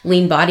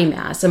lean body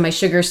mass, and my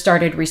sugars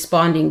started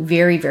responding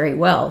very, very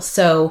well.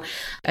 So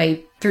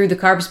I threw the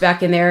carbs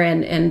back in there.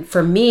 And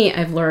for me,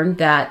 I've learned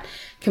that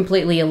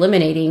completely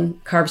eliminating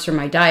carbs from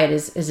my diet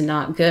is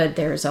not good.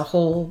 There's a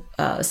whole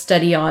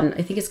study on,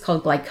 I think it's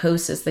called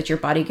glycosis, that your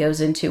body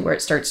goes into, where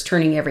it starts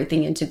turning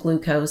everything into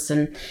glucose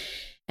and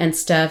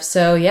stuff.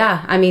 So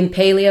yeah, I mean,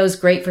 paleo is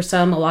great for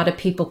some. A lot of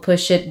people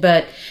push it,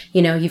 but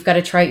you've got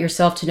to try it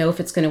yourself to know if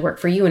it's going to work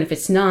for you. And if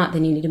it's not,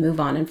 then you need to move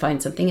on and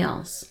find something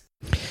else.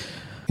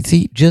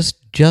 See,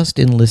 just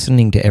in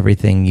listening to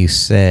everything you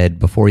said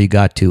before you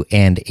got to,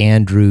 and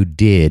Andrew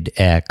did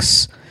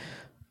X,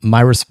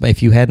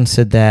 if you hadn't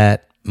said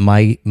that,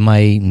 my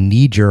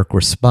knee-jerk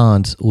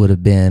response would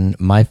have been,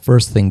 my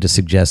first thing to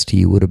suggest to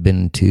you would have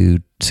been to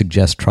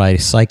suggest try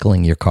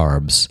cycling your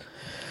carbs,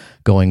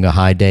 going a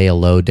high day, a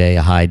low day,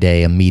 a high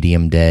day, a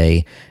medium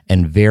day,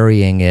 and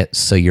varying it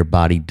so your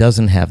body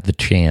doesn't have the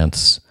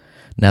chance.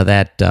 Now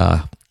that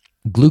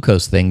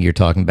glucose thing you're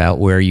talking about,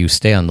 where you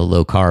stay on the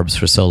low carbs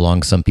for so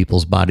long, some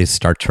people's bodies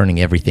start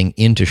turning everything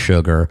into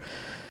sugar.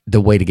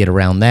 The way to get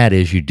around that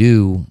is you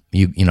do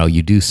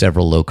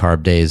several low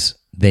carb days,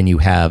 then you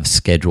have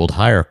scheduled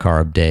higher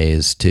carb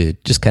days to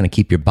just kind of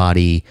keep your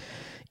body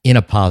in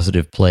a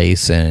positive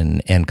place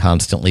and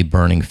constantly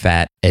burning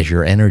fat as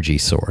your energy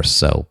source.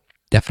 So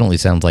definitely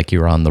sounds like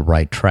you're on the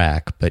right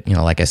track. But,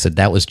 like I said,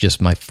 that was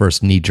just my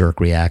first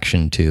knee-jerk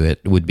reaction to it.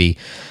 Would be,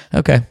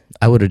 okay,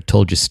 I would have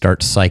told you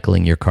start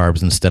cycling your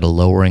carbs instead of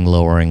lowering.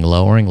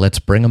 Let's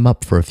bring them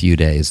up for a few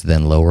days,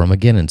 then lower them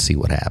again and see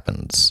what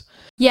happens.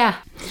 Yeah.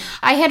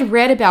 I had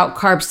read about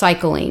carb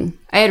cycling.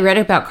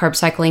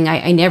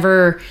 I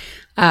never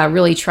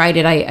really tried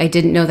it. I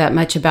didn't know that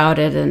much about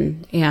it.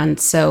 And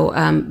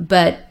so,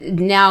 but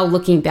now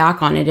looking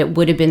back on it, it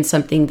would have been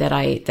something that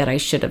I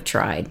should have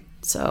tried.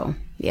 So,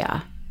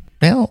 yeah.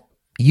 Well,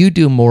 you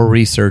do more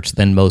research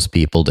than most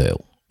people do.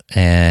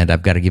 And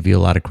I've got to give you a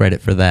lot of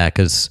credit for that,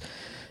 because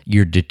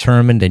you're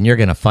determined and you're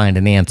going to find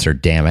an answer,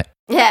 damn it.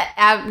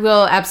 Yeah,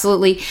 well,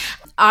 absolutely.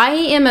 I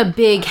am a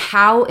big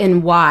how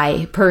and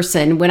why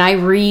person. When I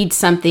read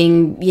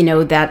something,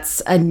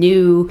 that's a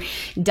new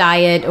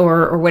diet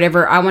or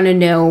whatever, I want to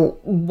know,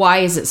 why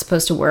is it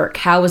supposed to work?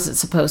 How is it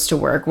supposed to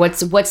work?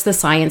 What's the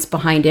science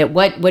behind it?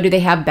 What do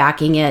they have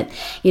backing it?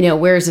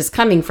 Where is this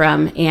coming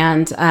from?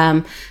 And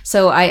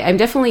so I'm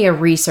definitely a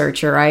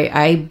researcher.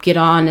 I get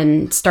on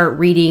and start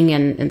reading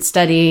and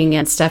studying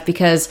and stuff,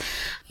 because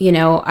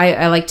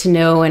I like to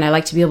know, and I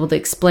like to be able to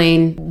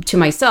explain to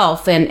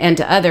myself and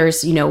to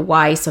others,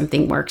 why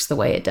something works the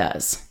way it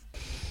does.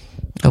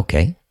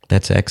 Okay,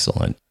 that's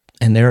excellent.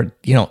 And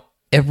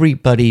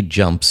everybody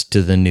jumps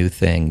to the new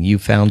thing. You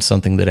found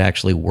something that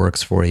actually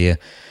works for you.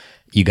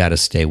 You got to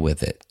stay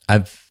with it.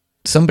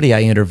 Somebody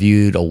I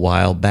interviewed a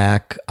while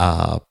back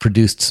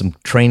produced some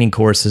training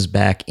courses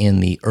back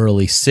in the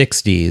early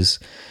 60s.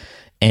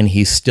 And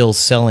he's still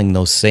selling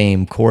those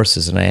same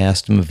courses. And I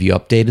asked him, have you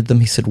updated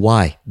them? He said,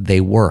 why?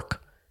 They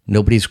work.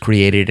 Nobody's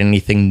created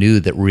anything new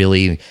that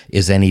really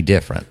is any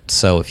different.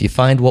 So if you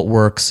find what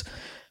works,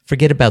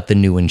 forget about the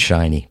new and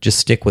shiny. Just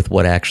stick with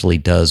what actually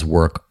does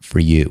work for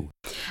you.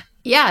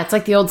 Yeah, it's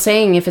like the old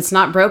saying, if it's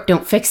not broke,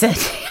 don't fix it.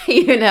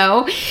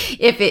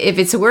 If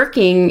it's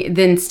working,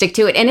 then stick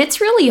to it. And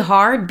it's really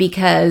hard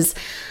because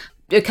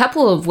a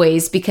couple of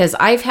ways, because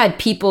I've had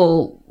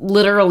people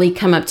literally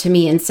come up to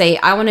me and say,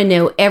 I want to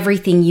know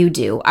everything you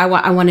do. I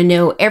want to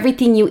know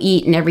everything you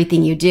eat and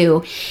everything you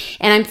do.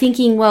 And I'm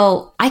thinking,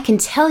 well, I can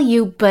tell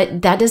you,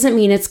 but that doesn't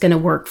mean it's going to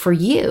work for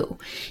you.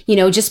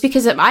 Just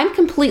because I'm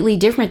completely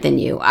different than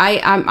you.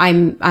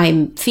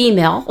 I'm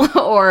female,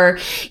 or,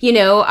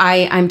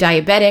 I'm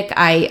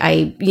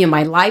diabetic.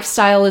 My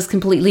lifestyle is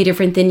completely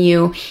different than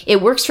you.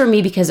 It works for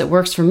me because it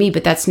works for me,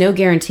 but that's no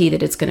guarantee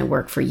that it's going to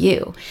work for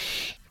you.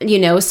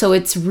 So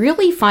it's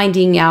really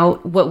finding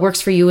out what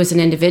works for you as an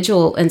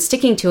individual and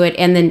sticking to it.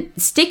 And then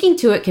sticking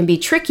to it can be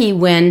tricky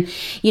when,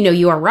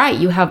 you are right.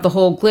 You have the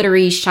whole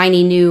glittery,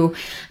 shiny new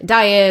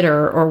diet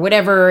or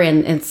whatever,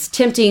 and it's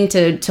tempting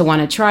to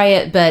want to try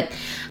it. But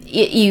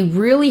you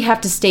really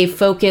have to stay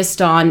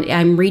focused on,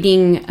 I'm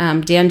reading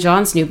Dan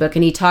John's new book,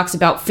 and he talks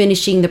about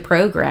finishing the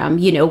program,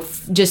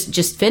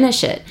 just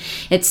finish it.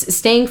 It's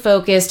staying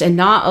focused and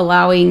not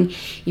allowing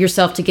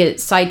yourself to get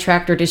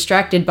sidetracked or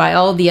distracted by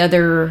all the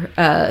other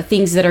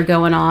things that are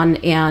going on,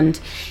 and,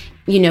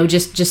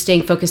 just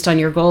staying focused on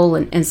your goal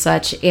and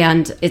such.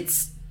 And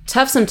it's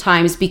tough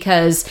sometimes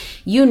because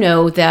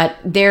that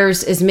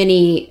there's as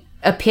many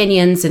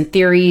opinions and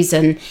theories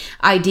and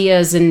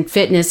ideas and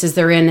fitness as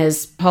they're in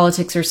as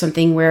politics or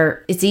something,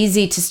 where it's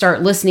easy to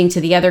start listening to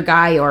the other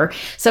guy, or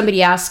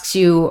somebody asks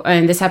you,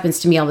 and this happens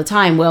to me all the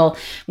time, well,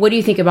 what do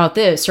you think about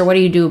this? Or what do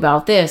you do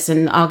about this?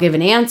 And I'll give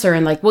an answer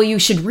and well, you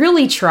should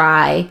really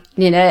try,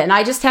 and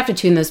I just have to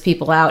tune those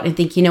people out and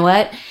think,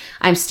 what?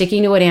 I'm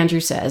sticking to what Andrew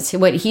says.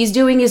 What he's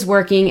doing is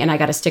working, and I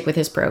got to stick with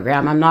his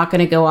program. I'm not going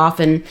to go off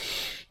and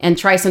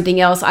try something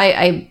else.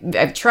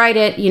 I've tried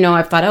it,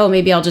 I've thought, oh,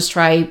 maybe I'll just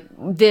try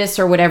this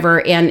or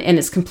whatever. And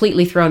it's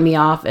completely thrown me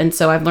off. And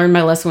so I've learned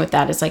my lesson with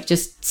that. It's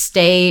just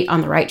stay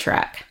on the right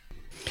track.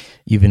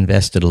 You've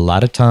invested a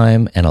lot of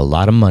time and a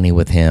lot of money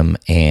with him,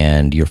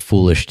 and you're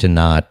foolish to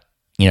not,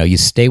 you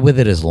stay with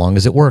it as long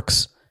as it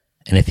works.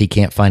 And if he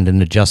can't find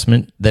an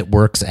adjustment that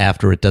works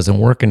after it doesn't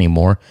work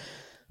anymore,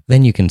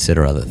 then you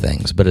consider other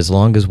things. But as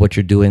long as what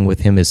you're doing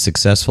with him is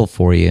successful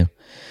for you,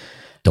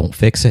 don't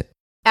fix it.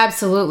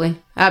 Absolutely.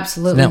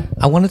 Absolutely. Now,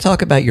 I want to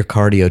talk about your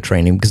cardio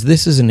training because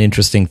this is an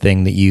interesting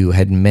thing that you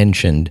had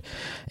mentioned.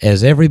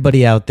 As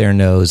everybody out there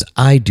knows,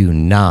 I do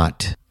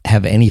not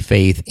have any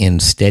faith in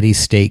steady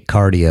state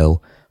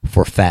cardio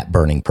for fat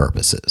burning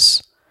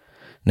purposes.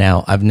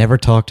 Now, I've never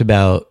talked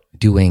about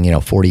doing,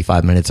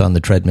 45 minutes on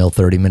the treadmill,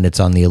 30 minutes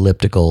on the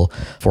elliptical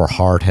for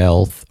heart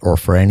health or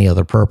for any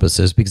other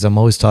purposes, because I'm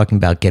always talking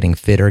about getting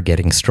fitter,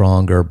 getting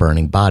stronger,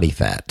 burning body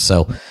fat.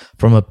 So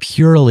from a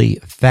purely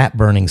fat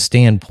burning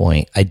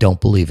standpoint, I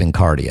don't believe in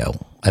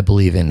cardio. I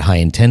believe in high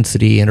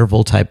intensity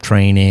interval type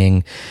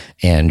training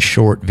and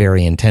short,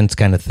 very intense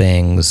kind of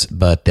things,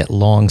 but that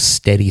long,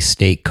 steady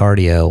state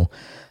cardio,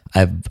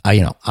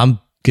 I'm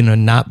going to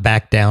not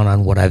back down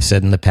on what I've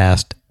said in the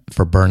past.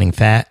 For burning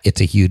fat,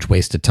 it's a huge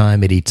waste of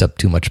time. It eats up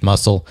too much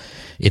muscle.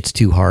 It's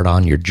too hard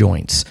on your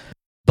joints.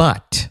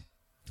 But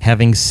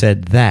having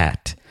said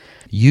that,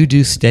 you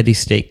do steady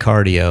state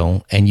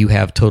cardio and you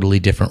have totally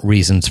different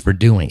reasons for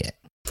doing it.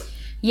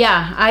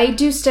 Yeah, I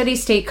do steady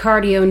state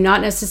cardio, not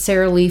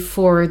necessarily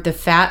for the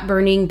fat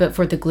burning, but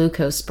for the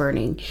glucose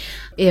burning.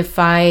 If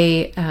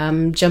I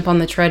jump on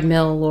the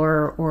treadmill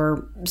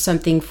or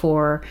something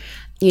for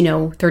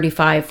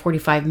 35,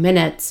 45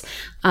 minutes,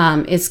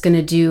 it's going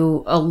to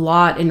do a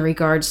lot in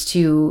regards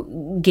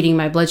to getting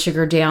my blood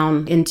sugar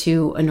down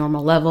into a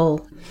normal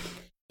level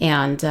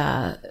and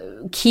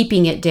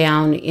keeping it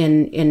down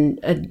in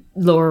a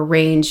lower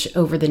range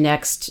over the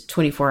next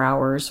 24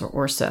 hours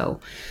or so.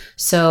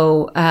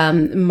 So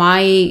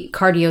my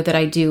cardio that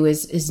I do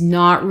is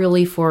not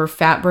really for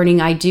fat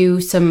burning. I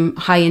do some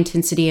high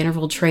intensity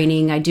interval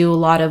training. I do a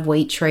lot of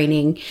weight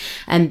training,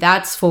 and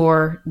that's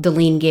for the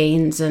lean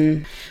gains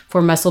and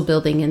for muscle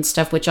building and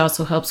stuff, which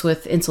also helps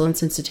with insulin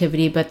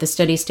sensitivity. But the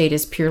steady state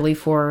is purely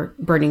for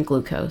burning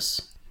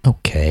glucose.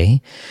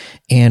 Okay.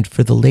 And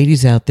for the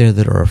ladies out there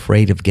that are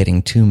afraid of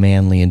getting too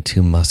manly and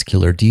too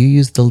muscular, do you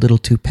use the little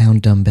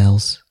 2-pound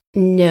dumbbells?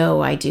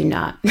 No, I do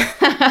not.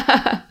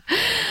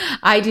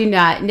 I do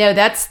not. No,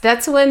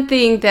 that's one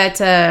thing that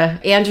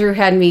Andrew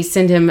had me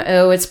send him.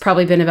 It's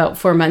probably been about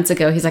 4 months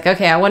ago. He's like,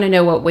 okay, I want to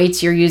know what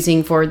weights you're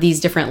using for these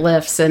different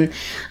lifts. And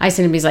I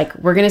sent him, he's like,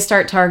 we're going to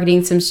start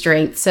targeting some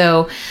strength.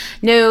 So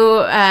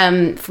no,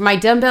 for my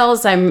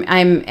dumbbells,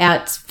 I'm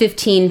at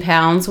 15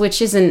 pounds,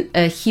 which isn't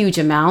a huge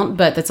amount,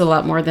 but that's a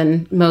lot more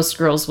than most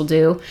girls will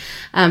do.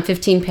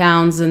 15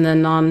 pounds. And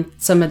then on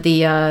some of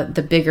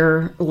the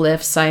bigger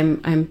lifts,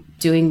 I'm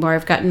doing more.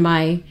 I've gotten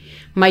my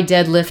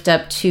deadlift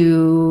up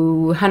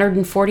to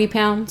 140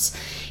 pounds,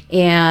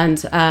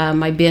 and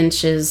my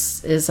bench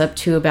is up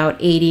to about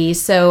 80.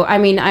 So I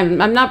mean,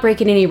 I'm not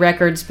breaking any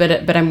records,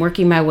 but I'm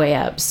working my way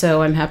up.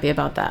 So I'm happy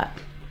about that.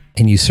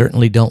 And you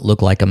certainly don't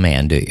look like a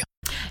man, do you?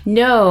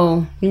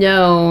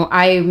 No.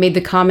 I made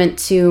the comment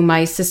to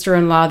my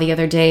sister-in-law the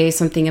other day,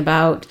 something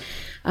about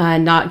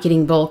not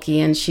getting bulky,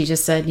 and she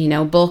just said,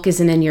 bulk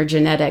isn't in your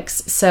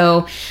genetics.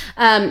 So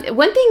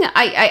one thing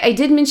I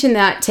did mention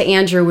that to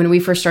Andrew when we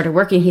first started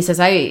working. He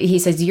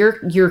says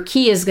your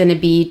key is going to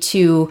be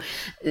to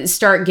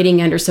start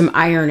getting under some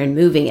iron and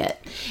moving it.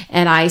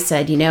 And I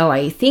said,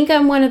 I think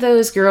I'm one of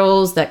those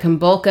girls that can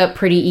bulk up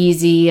pretty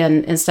easy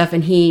and stuff.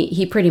 And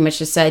he pretty much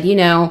just said,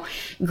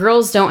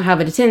 girls don't have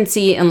a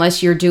tendency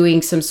unless you're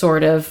doing some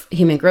sort of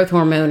human growth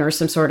hormone or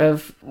some sort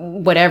of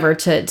whatever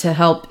to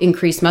help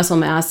increase muscle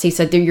mass. He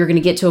said that you're going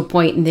to get to a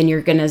point and then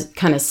you're going to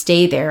kind of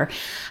stay there.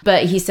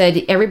 But he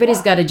said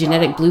everybody's got a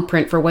genetic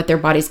blueprint for what their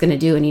body's going to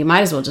do, and you might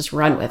as well just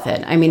run with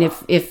it. I mean,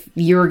 if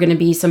you're going to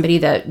be somebody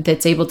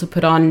that's able to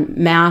put on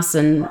mass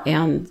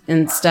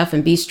and stuff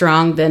and be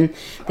strong, then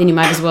you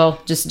might as well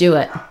just do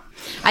it.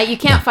 You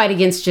can't fight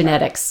against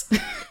genetics.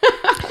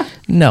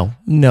 No,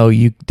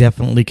 you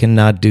definitely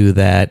cannot do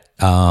that.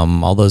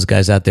 All those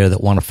guys out there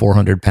that want a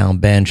 400-pound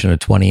bench and a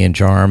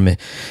 20-inch arm,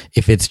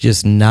 if it's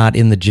just not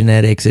in the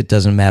genetics, it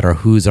doesn't matter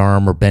whose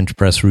arm or bench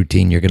press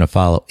routine you're going to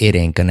follow. It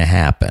ain't going to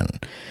happen.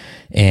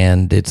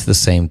 And it's the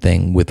same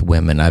thing with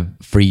women.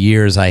 For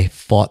years, I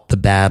fought the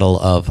battle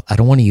of, I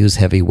don't want to use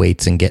heavy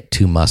weights and get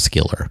too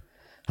muscular.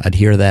 I'd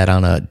hear that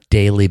on a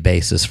daily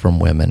basis from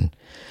women.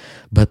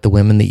 But the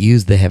women that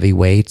use the heavy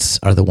weights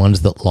are the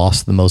ones that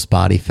lost the most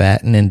body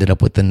fat and ended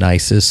up with the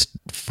nicest,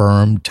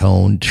 firm,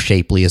 toned,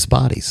 shapeliest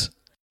bodies.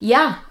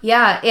 Yeah.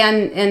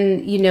 And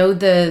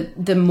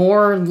the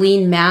more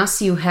lean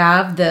mass you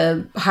have,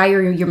 the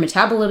higher your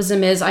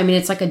metabolism is. I mean,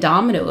 it's like a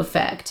domino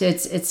effect.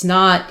 It's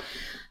not.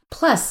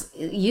 Plus,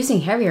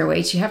 using heavier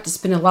weights, you have to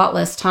spend a lot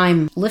less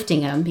time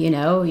lifting them.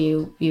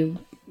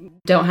 You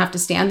don't have to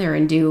stand there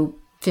and do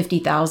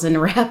 50,000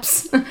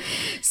 reps.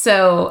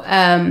 So,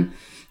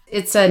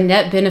 it's a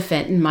net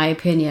benefit, in my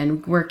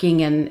opinion,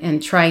 working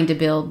and trying to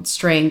build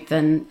strength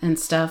and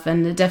stuff.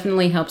 And it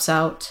definitely helps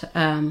out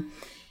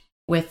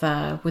with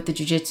the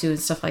jiu-jitsu and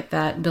stuff like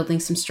that, building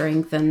some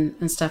strength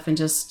and stuff and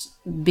just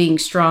being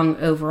strong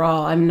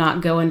overall. I'm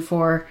not going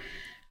for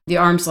the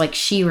arms like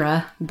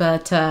She-Ra,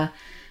 but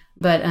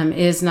But it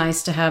is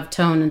nice to have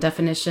tone and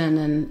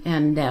definition,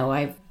 and no,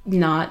 I've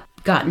not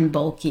gotten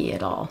bulky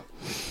at all.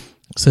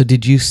 So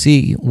did you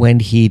see when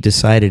he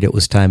decided it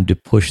was time to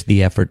push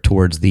the effort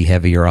towards the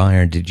heavier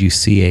iron, did you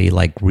see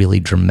a really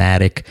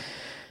dramatic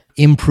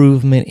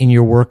improvement in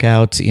your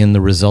workouts, in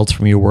the results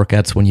from your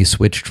workouts when you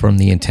switched from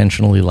the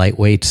intentionally light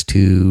weights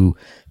to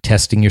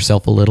testing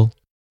yourself a little?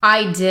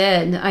 I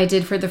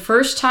did. For the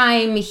first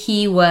time,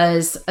 he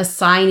was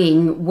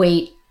assigning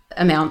weight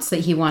amounts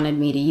that he wanted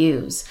me to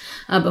use.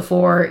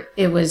 Before,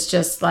 it was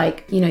just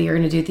like, you're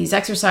going to do these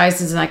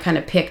exercises, and I kind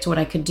of picked what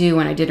I could do,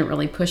 and I didn't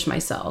really push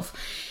myself.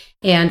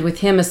 And with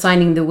him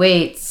assigning the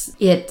weights,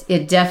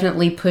 it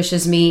definitely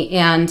pushes me.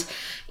 And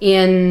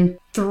in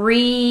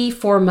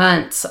 3-4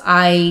 months,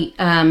 I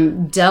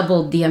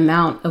doubled the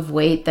amount of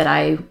weight that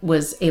I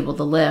was able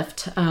to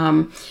lift.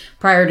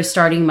 Prior to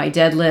starting, my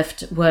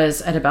deadlift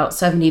was at about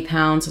 70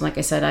 pounds. And like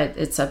I said,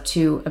 it's up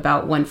to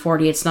about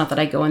 140. It's not that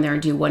I go in there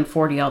and do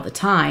 140 all the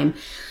time,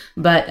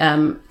 but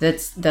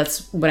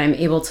that's what I'm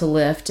able to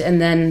lift. And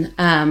then,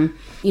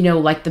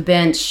 like the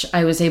bench,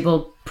 I was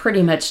able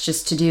pretty much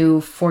just to do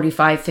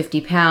 45,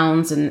 50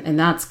 pounds, and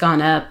that's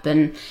gone up.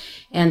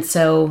 And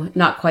so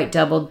not quite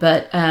doubled,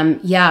 but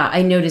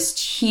I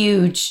noticed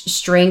huge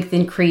strength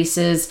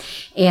increases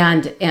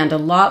and a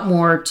lot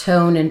more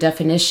tone and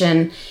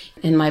definition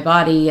in my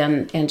body,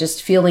 and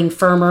just feeling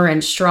firmer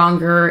and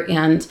stronger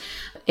and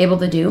able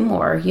to do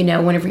more.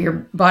 Whenever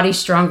your body's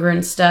stronger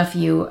and stuff,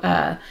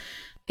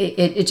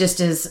 it just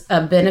is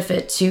a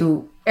benefit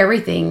to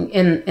everything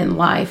in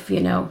life,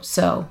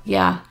 So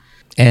yeah.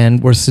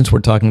 And since we're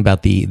talking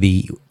about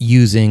the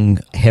using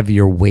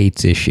heavier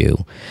weights issue,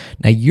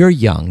 now you're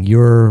young.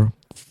 You're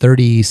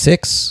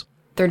 36?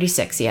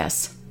 36,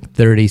 yes.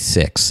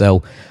 36.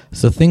 So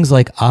things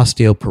like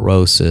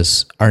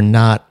osteoporosis are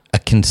not a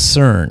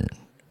concern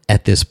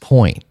at this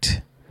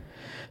point.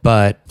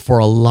 But for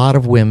a lot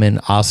of women,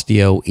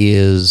 osteo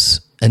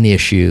is an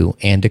issue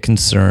and a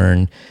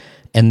concern.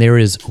 And there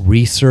is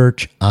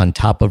research on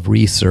top of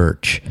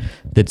research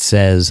that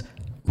says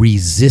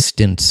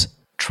resistance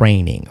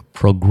training,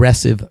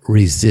 progressive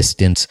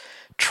resistance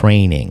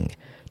training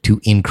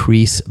to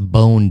increase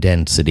bone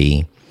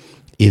density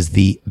is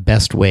the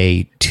best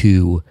way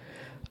to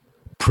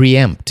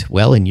preempt.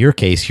 Well, in your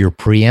case, you're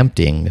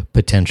preempting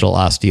potential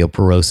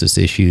osteoporosis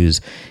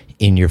issues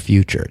in your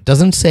future. It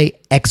doesn't say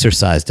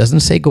exercise,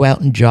 doesn't say go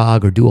out and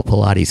jog or do a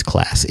Pilates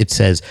class. It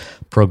says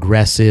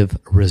progressive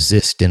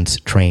resistance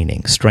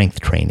training, strength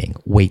training,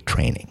 weight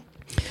training.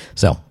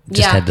 So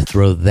just had to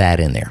throw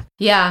that in there.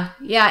 Yeah.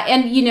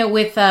 And,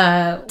 with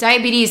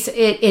diabetes,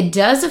 it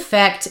does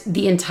affect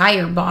the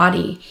entire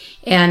body.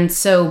 And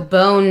so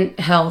bone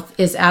health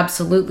is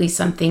absolutely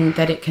something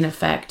that it can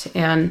affect.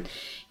 And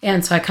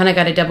so I kind of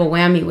got a double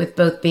whammy with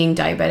both being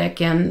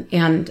diabetic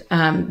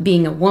and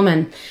being a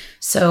woman.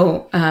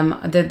 So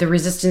the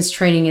resistance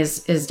training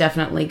is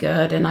definitely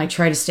good. And I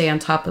try to stay on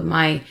top of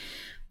my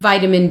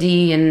vitamin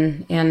D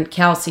and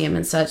calcium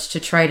and such to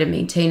try to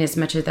maintain as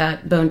much of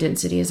that bone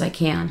density as I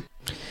can.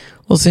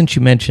 Well, since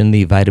you mentioned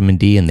the vitamin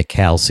D and the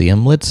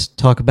calcium, let's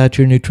talk about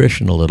your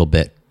nutrition a little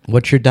bit.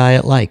 What's your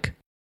diet like?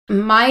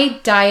 My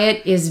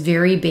diet is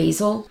very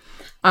basal.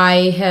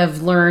 I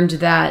have learned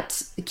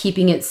that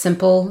keeping it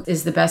simple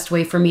is the best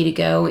way for me to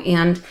go.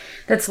 And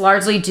that's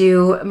largely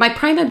due, my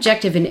prime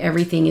objective in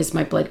everything is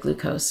my blood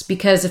glucose.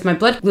 Because if my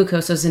blood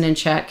glucose isn't in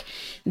check,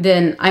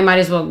 then I might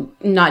as well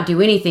not do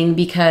anything,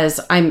 because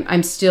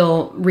I'm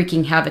still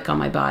wreaking havoc on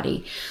my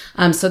body.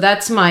 So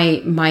that's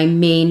my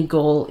main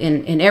goal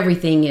in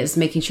everything, is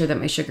making sure that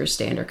my sugars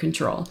stay under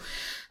control.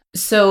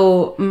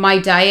 So my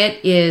diet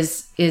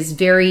is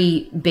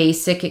very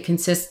basic. It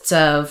consists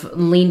of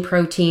lean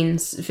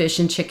proteins, fish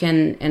and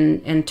chicken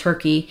and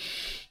turkey,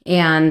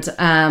 and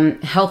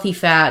healthy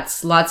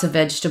fats, lots of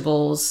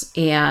vegetables,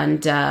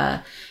 and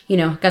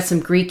got some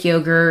Greek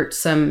yogurt,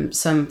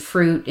 some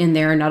fruit in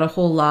there, not a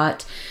whole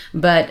lot,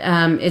 but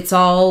it's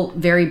all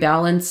very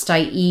balanced.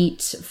 I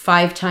eat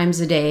 5 times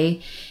a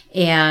day,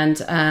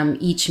 and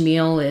each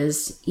meal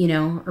is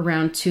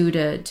around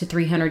 200 to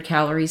 300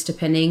 calories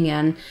depending.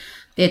 And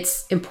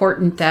it's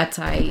important that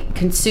I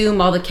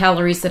consume all the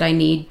calories that I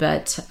need,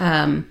 but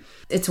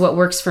it's what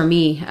works for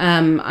me.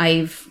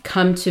 I've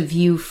come to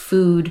view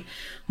food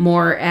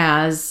more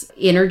as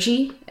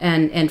energy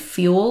and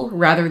fuel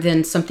rather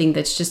than something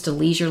that's just a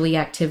leisurely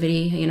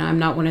activity. I'm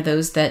not one of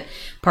those that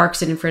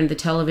parks it in front of the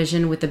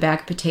television with the bag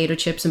of potato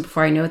chips, and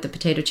before I know it, the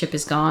potato chip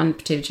is gone.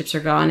 Potato chips are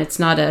gone. It's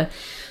not a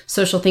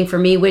social thing for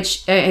me,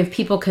 which if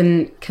people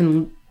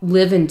can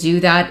live and do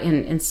that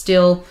and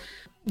still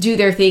do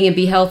their thing and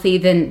be healthy,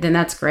 then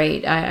that's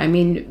great. I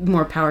mean,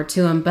 more power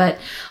to them, but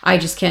I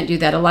just can't do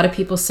that. A lot of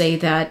people say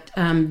that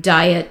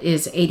diet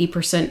is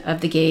 80%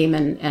 of the game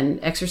and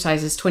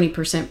exercise is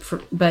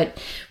 20%. But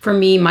for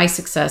me, my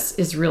success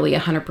is really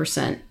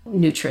 100%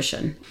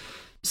 nutrition.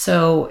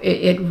 So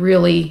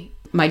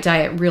my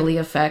diet really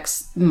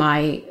affects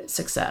my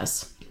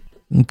success.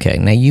 Okay.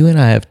 Now, you and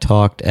I have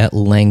talked at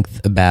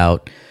length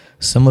about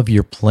some of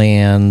your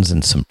plans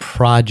and some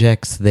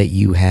projects that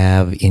you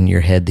have in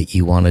your head that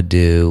you want to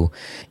do.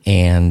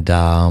 And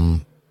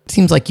it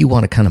seems like you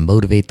want to kind of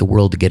motivate the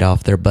world to get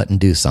off their butt and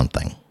do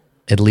something,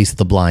 at least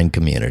the blind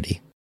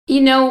community.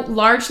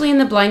 Largely in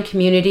the blind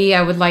community,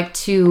 I would like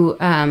to,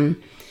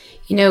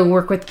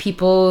 work with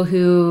people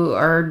who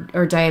are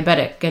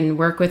diabetic and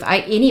work with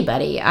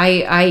anybody.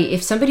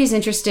 If somebody's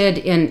interested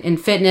in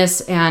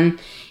fitness and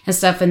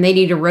stuff, and they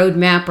need a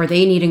roadmap, or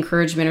they need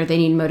encouragement, or they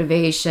need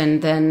motivation,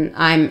 then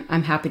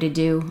I'm happy to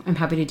do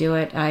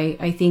it.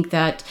 I think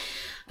that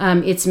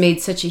it's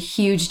made such a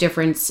huge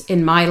difference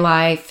in my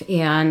life,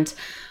 and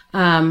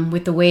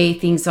with the way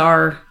things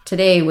are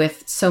today,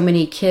 with so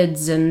many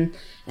kids and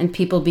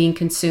people being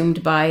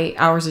consumed by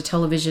hours of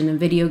television and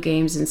video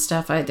games and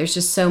stuff. There's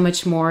just so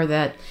much more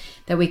that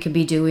we could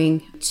be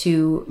doing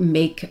to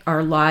make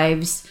our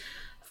lives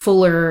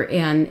fuller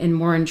and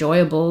more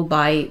enjoyable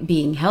by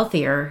being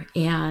healthier.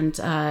 And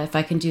if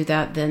I can do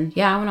that, then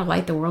I want to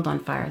light the world on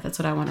fire. That's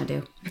what I want to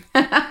do.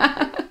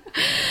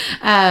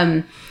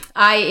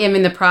 I am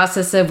in the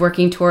process of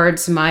working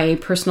towards my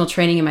personal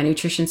training and my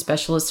nutrition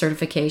specialist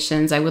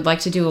certifications. I would like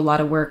to do a lot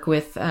of work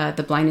with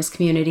the blindness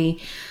community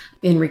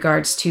in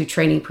regards to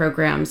training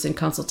programs and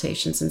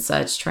consultations and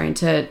such, trying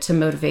to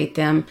motivate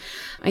them.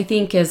 I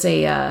think as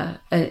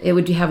it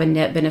would have a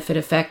net benefit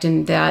effect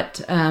in that,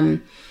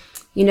 a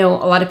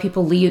lot of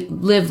people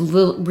live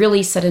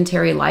really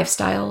sedentary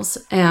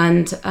lifestyles,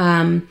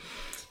 and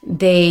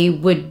they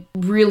would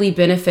really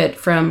benefit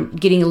from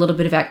getting a little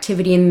bit of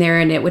activity in there,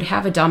 and it would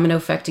have a domino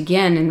effect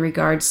again in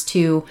regards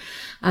to,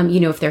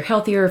 if they're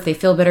healthier, if they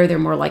feel better, they're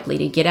more likely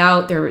to get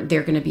out. They're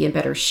going to be in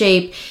better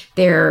shape.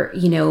 They're,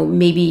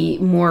 maybe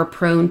more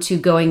prone to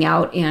going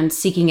out and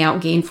seeking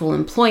out gainful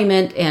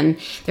employment, and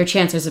their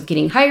chances of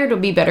getting hired will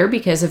be better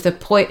because if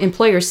the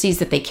employer sees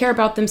that they care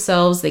about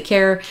themselves, they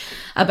care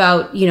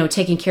about,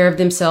 taking care of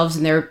themselves,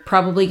 and they're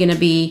probably going to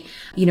be,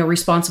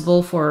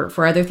 responsible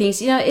for other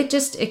things.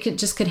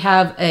 It could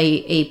have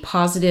a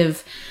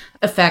positive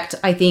effect,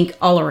 I think,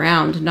 all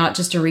around, not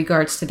just in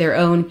regards to their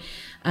own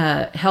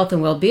health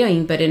and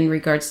well-being, but in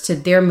regards to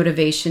their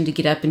motivation to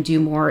get up and do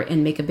more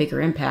and make a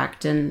bigger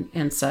impact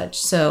and such.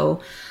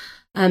 So,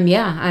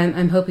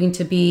 I'm hoping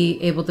to be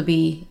able to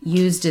be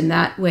used in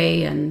that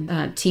way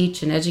and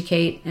teach and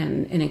educate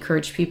and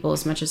encourage people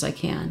as much as I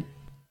can.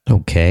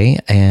 Okay.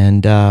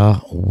 And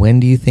when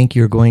do you think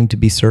you're going to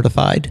be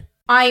certified?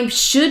 I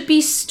should be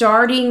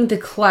starting the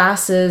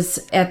classes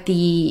at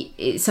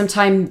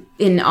sometime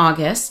in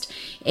August,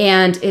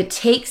 and it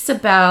takes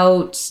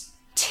about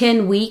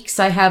 10 weeks.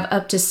 I have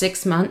up to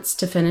 6 months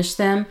to finish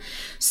them.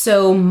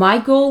 So my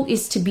goal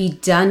is to be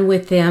done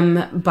with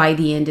them by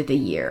the end of the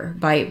year,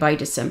 by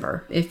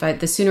December.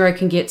 The sooner I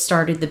can get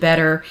started, the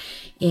better.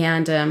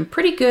 And I'm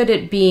pretty good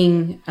at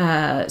being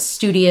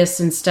studious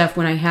and stuff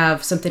when I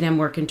have something I'm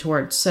working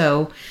towards.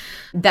 So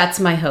that's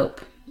my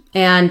hope.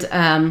 And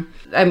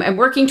I'm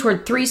working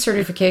toward 3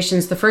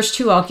 certifications. The first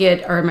 2 I'll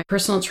get are my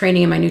personal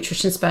training and my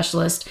nutrition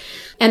specialist.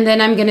 And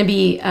then I'm going to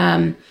be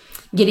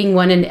getting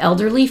one in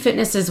elderly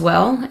fitness as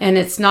well. And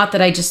it's not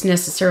that I just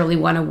necessarily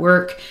want to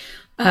work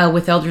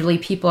with elderly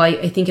people.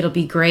 I think it'll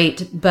be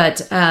great,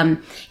 but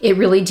it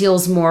really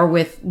deals more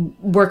with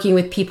working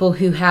with people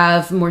who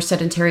have more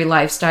sedentary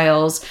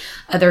lifestyles,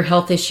 other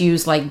health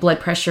issues like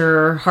blood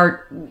pressure,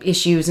 heart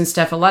issues and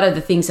stuff. A lot of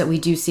the things that we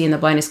do see in the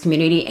blindness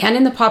community and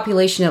in the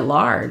population at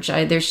large.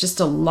 There's just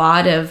a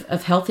lot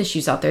of health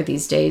issues out there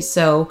these days.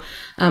 So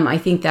I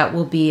think that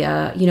will be,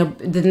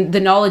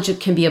 the knowledge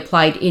can be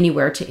applied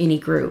anywhere to any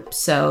group.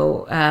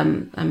 So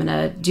I'm going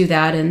to do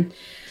that and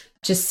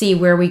just see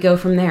where we go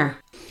from there.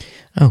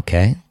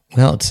 Okay.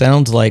 Well, it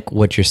sounds like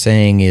what you're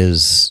saying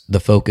is the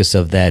focus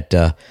of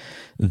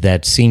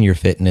that senior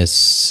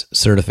fitness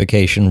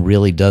certification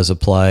really does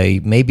apply.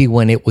 Maybe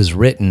when it was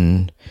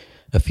written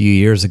a few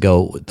years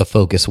ago, the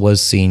focus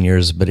was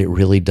seniors, but it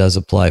really does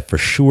apply for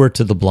sure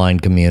to the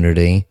blind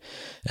community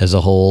as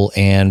a whole,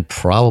 and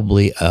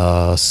probably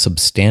a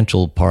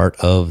substantial part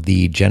of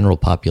the general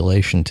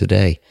population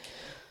today.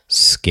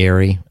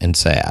 Scary and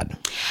sad.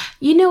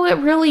 It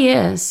really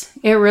is.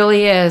 It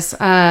really is.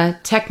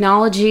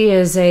 Technology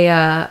is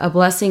a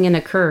blessing and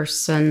a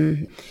curse.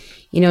 And,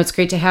 it's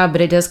great to have, but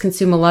it does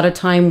consume a lot of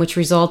time, which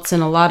results in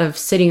a lot of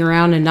sitting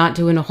around and not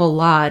doing a whole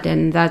lot.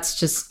 And that's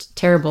just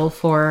terrible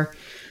for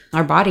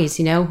our bodies.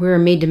 We're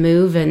made to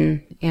move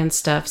and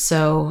stuff.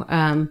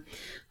 So,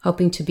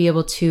 hoping to be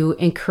able to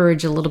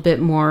encourage a little bit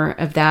more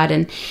of that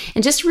and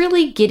just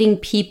really getting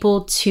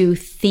people to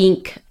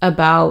think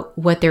about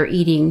what they're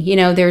eating.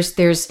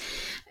 There's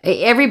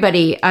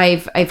everybody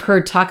I've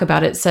heard talk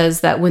about it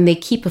says that when they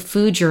keep a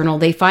food journal,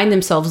 they find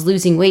themselves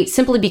losing weight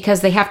simply because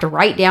they have to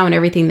write down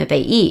everything that they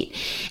eat.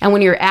 And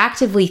when you're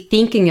actively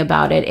thinking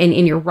about it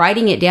and you're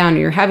writing it down and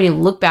you're having to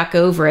look back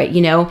over it,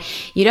 you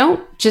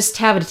don't just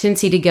have a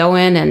tendency to go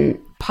in and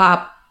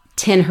pop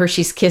 10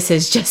 Hershey's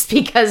Kisses just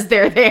because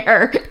they're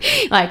there.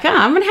 Like,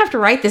 I'm going to have to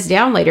write this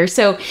down later.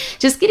 So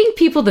just getting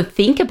people to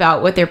think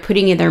about what they're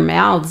putting in their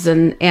mouths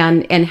and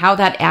how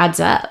that adds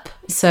up.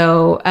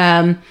 So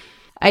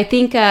I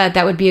think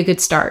that would be a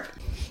good start.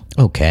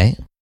 Okay.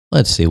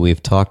 Let's see.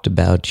 We've talked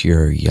about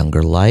your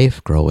younger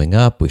life, growing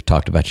up. We've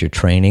talked about your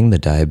training, the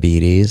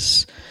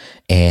diabetes.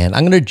 And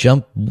I'm going to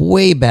jump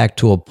way back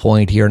to a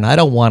point here, and I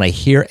don't want to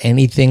hear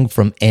anything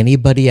from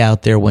anybody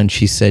out there when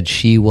she said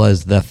she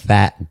was the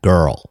fat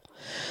girl.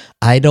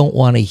 I don't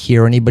want to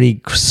hear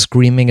anybody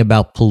screaming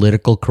about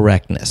political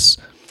correctness.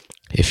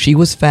 If she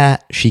was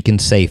fat, she can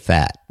say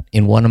fat.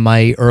 In one of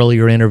my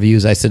earlier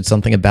interviews, I said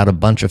something about a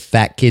bunch of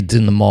fat kids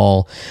in the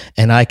mall,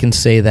 and I can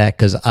say that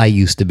because I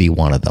used to be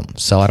one of them.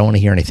 So I don't want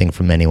to hear anything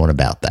from anyone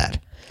about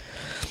that.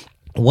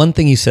 One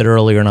thing you said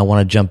earlier, and I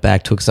want to jump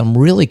back to it because I'm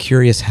really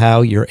curious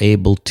how you're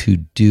able to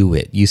do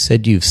it. You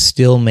said you've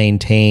still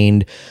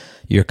maintained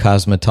your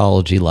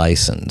cosmetology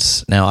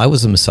license. Now, I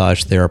was a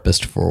massage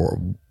therapist for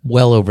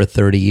well over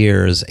 30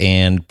 years,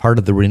 and part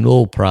of the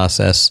renewal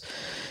process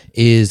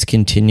is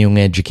continuing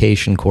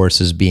education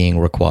courses being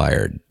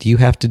required. Do you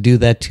have to do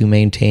that to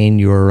maintain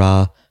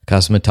your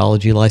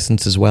cosmetology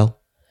license as well?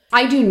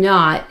 I do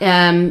not.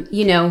 The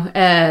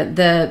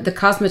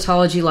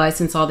cosmetology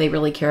license, all they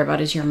really care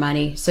about is your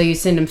money. So you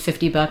send them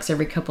 $50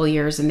 every couple of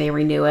years and they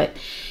renew it.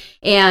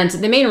 And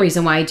the main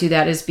reason why I do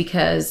that is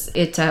because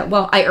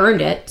I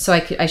earned it, so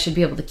I should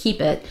be able to keep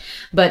it.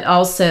 But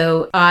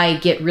also I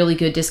get really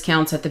good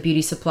discounts at the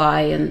beauty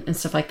supply and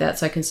stuff like that.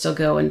 So I can still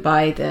go and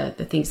buy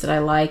the things that I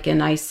like,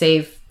 and I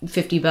save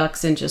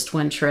 $50 in just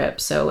one trip.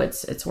 So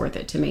it's worth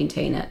it to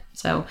maintain it.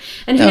 So,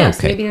 and who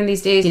knows, maybe in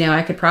these days,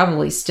 I could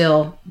probably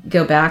still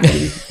go back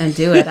and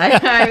do it.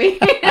 I mean,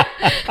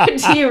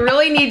 do you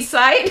really need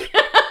sight?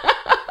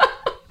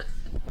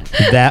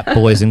 That,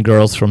 boys and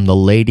girls, from the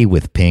lady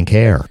with pink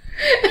hair.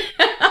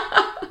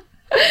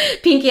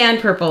 Pink and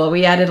purple.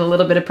 We added a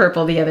little bit of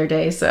purple the other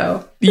day,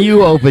 so.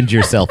 You opened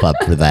yourself up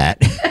for that.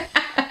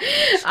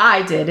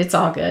 I did. It's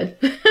all good.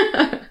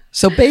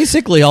 So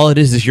basically all it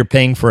is you're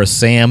paying for a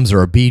Sam's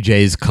or a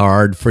BJ's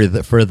card for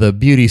the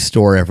beauty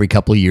store every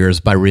couple of years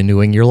by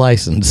renewing your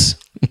license.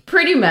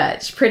 Pretty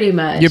much.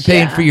 You're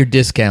paying for your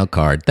discount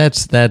card.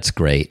 That's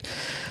great.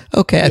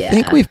 Okay, I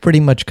think we've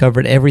pretty much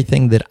covered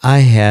everything that I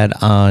had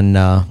on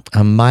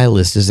my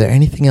list. Is there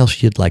anything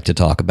else you'd like to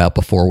talk about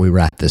before we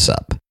wrap this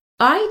up?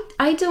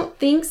 I don't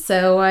think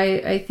so.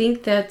 I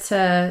think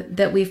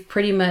that we've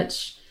pretty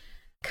much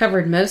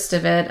covered most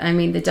of it. I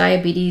mean, the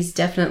diabetes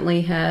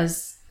definitely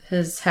has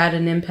had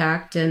an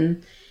impact,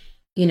 and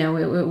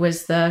it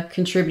was the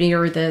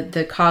contributor,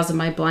 the cause of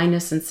my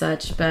blindness and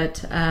such.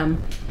 But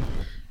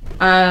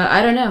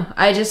I don't know.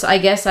 I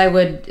guess I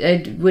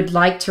would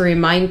like to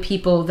remind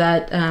people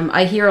that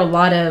I hear a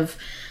lot of.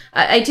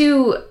 I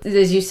do,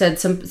 as you said,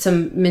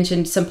 some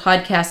mentioned some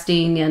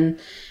podcasting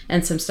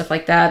and some stuff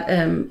like that.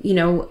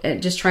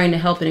 Just trying to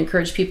help and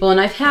encourage people. And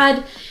I've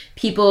had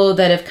people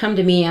that have come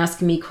to me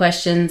asking me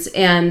questions,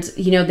 and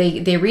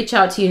they reach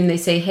out to you and they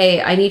say,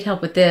 hey, I need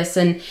help with this,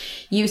 and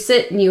you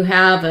sit and you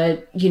have a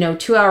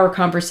 2-hour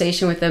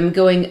conversation with them,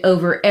 going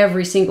over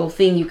every single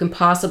thing you can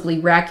possibly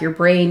rack your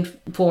brain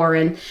for,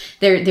 and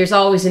there's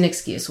always an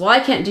excuse. Well, I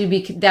can't do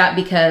that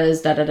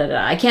because da da da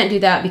da. I can't do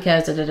that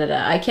because da da da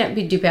da. I can't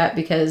do that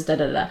because da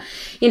da da.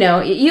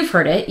 You've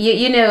heard it.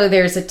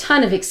 There's a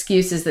ton of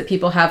excuses that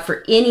people have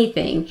for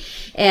anything,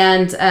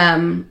 and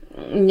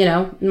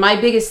my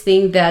biggest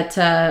thing that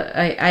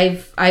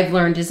I've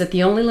learned is that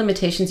the only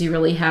limitations you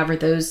really have are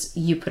those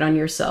you put on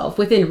yourself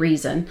within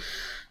reason.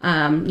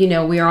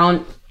 We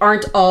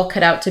aren't all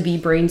cut out to be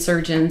brain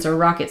surgeons or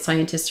rocket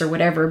scientists or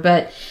whatever,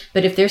 but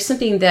if there's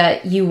something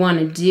that you want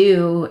to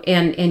do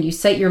and you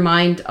set your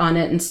mind on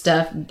it and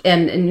stuff,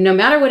 and no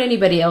matter what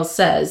anybody else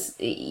says,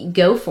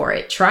 go for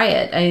it, try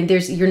it. I mean,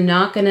 you're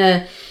not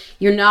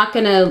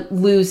gonna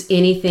lose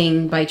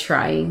anything by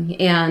trying,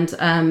 and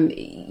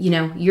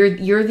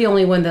you're the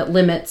only one that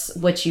limits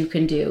what you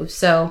can do.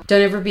 So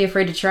don't ever be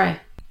afraid to try.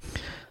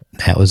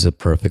 That was a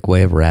perfect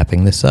way of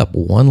wrapping this up.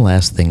 One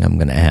last thing I'm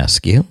going to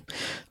ask you.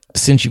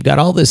 Since you've got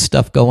all this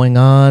stuff going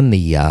on,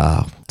 the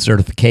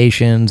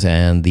certifications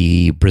and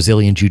the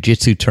Brazilian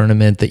Jiu-Jitsu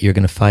tournament that you're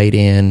going to fight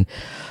in,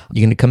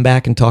 you're going to come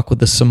back and talk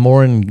with us some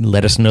more and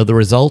let us know the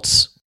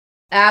results?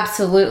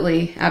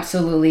 Absolutely.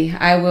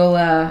 I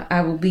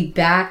will be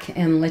back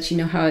and let you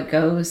know how it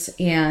goes.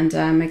 And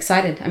I'm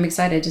excited.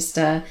 Just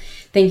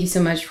thank you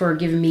so much for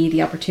giving me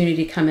the opportunity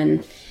to come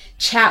and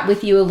chat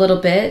with you a little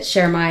bit,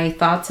 share my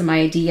thoughts and my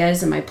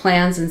ideas and my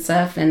plans and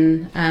stuff.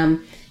 And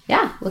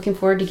looking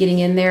forward to getting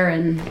in there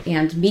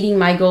and meeting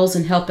my goals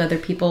and help other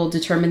people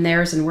determine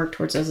theirs and work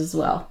towards those as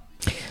well.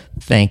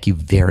 Thank you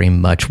very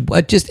much.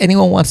 Just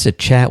anyone wants to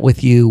chat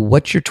with you,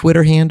 what's your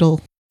Twitter handle?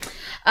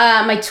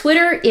 My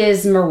Twitter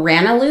is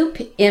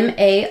Maranaloop,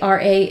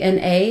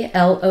 MARANALOOP.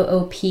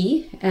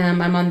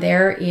 I'm on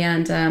there,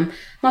 and I'm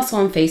also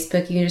on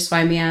Facebook. You can just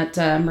find me at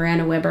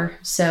Marana Weber.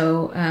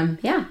 So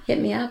hit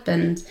me up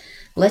and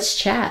let's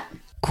chat.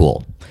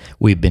 Cool.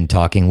 We've been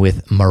talking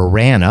with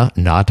Marana,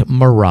 not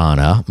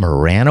Marana,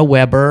 Marana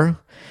Weber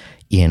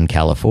in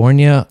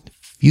California,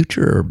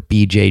 future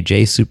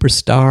BJJ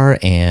superstar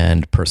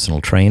and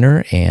personal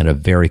trainer, and a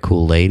very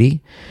cool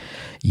lady.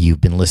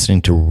 You've been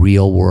listening to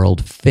Real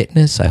World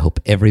Fitness. I hope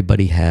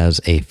everybody has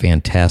a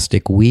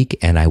fantastic week,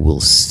 and I will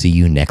see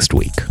you next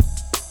week.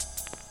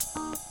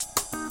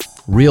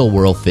 Real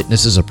World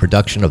Fitness is a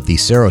production of the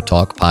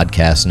Serotalk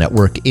Podcast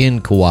Network in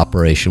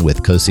cooperation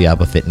with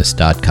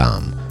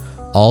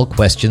KosiabaFitness.com. All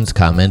questions,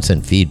 comments,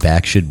 and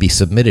feedback should be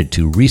submitted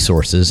to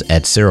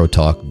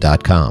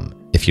resources@serotalk.com.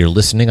 If you're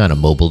listening on a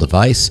mobile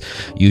device,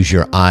 use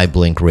your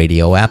iBlink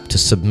radio app to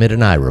submit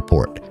an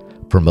iReport.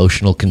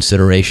 Promotional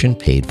consideration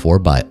paid for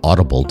by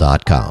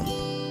Audible.com.